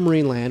used to go to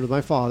Marineland with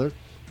my father.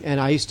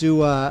 And I used to,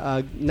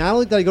 not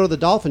only did I go to the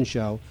dolphin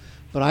show,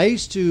 but I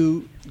used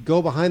to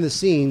go behind the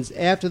scenes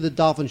after the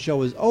dolphin show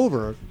was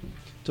over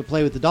to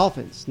play with the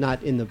dolphins.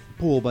 Not in the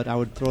pool, but I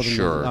would throw them.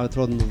 Sure. I would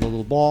throw them the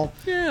little ball.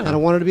 Yeah. And I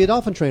wanted to be a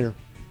dolphin trainer.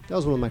 That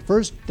was one of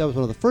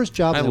the first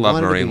jobs. I love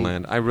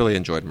Marineland. I really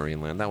enjoyed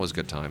Marineland. That was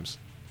good times.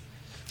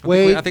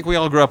 Wait, I think we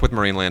all grew up with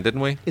Marineland,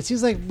 didn't we? It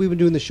seems like we've been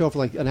doing the show for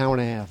like an hour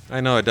and a half.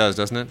 I know it does,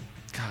 doesn't it?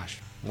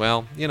 Gosh.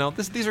 Well,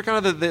 these are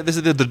kind of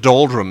the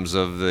doldrums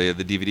of the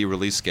DVD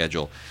release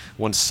schedule.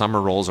 Once summer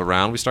rolls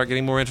around, we start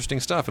getting more interesting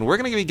stuff. And we're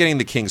going to be getting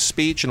The King's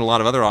Speech and a lot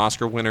of other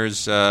Oscar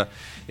winners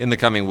in the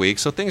coming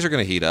weeks. So things are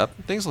going to heat up.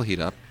 Things will heat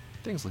up.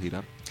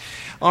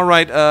 All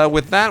right,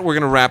 with that, we're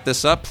going to wrap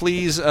this up.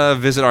 Please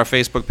visit our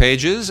Facebook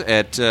pages for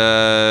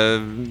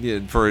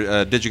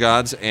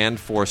Digigods and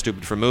for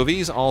Stupid for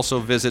Movies. Also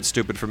visit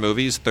Stupid for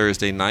Movies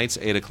Thursday nights,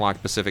 8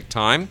 o'clock Pacific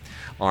time,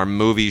 our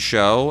movie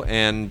show.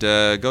 And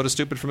go to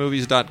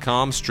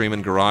stupidformovies.com,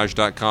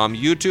 streaminggarage.com,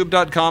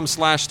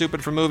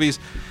 youtube.com/stupidformovies.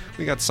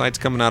 We got sights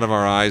coming out of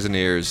our eyes and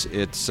ears.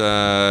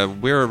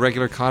 We're a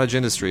regular cottage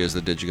industry as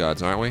the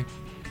Digigods, aren't we?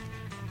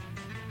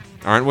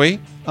 Aren't we?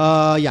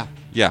 Yeah.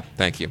 Yeah,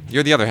 thank you.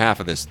 You're the other half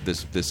of this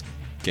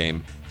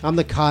game. I'm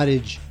the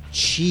cottage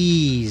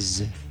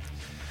cheese.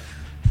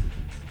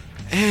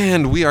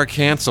 And we are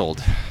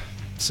canceled.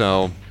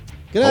 So...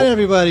 Good night,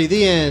 everybody.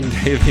 The end.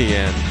 The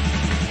end.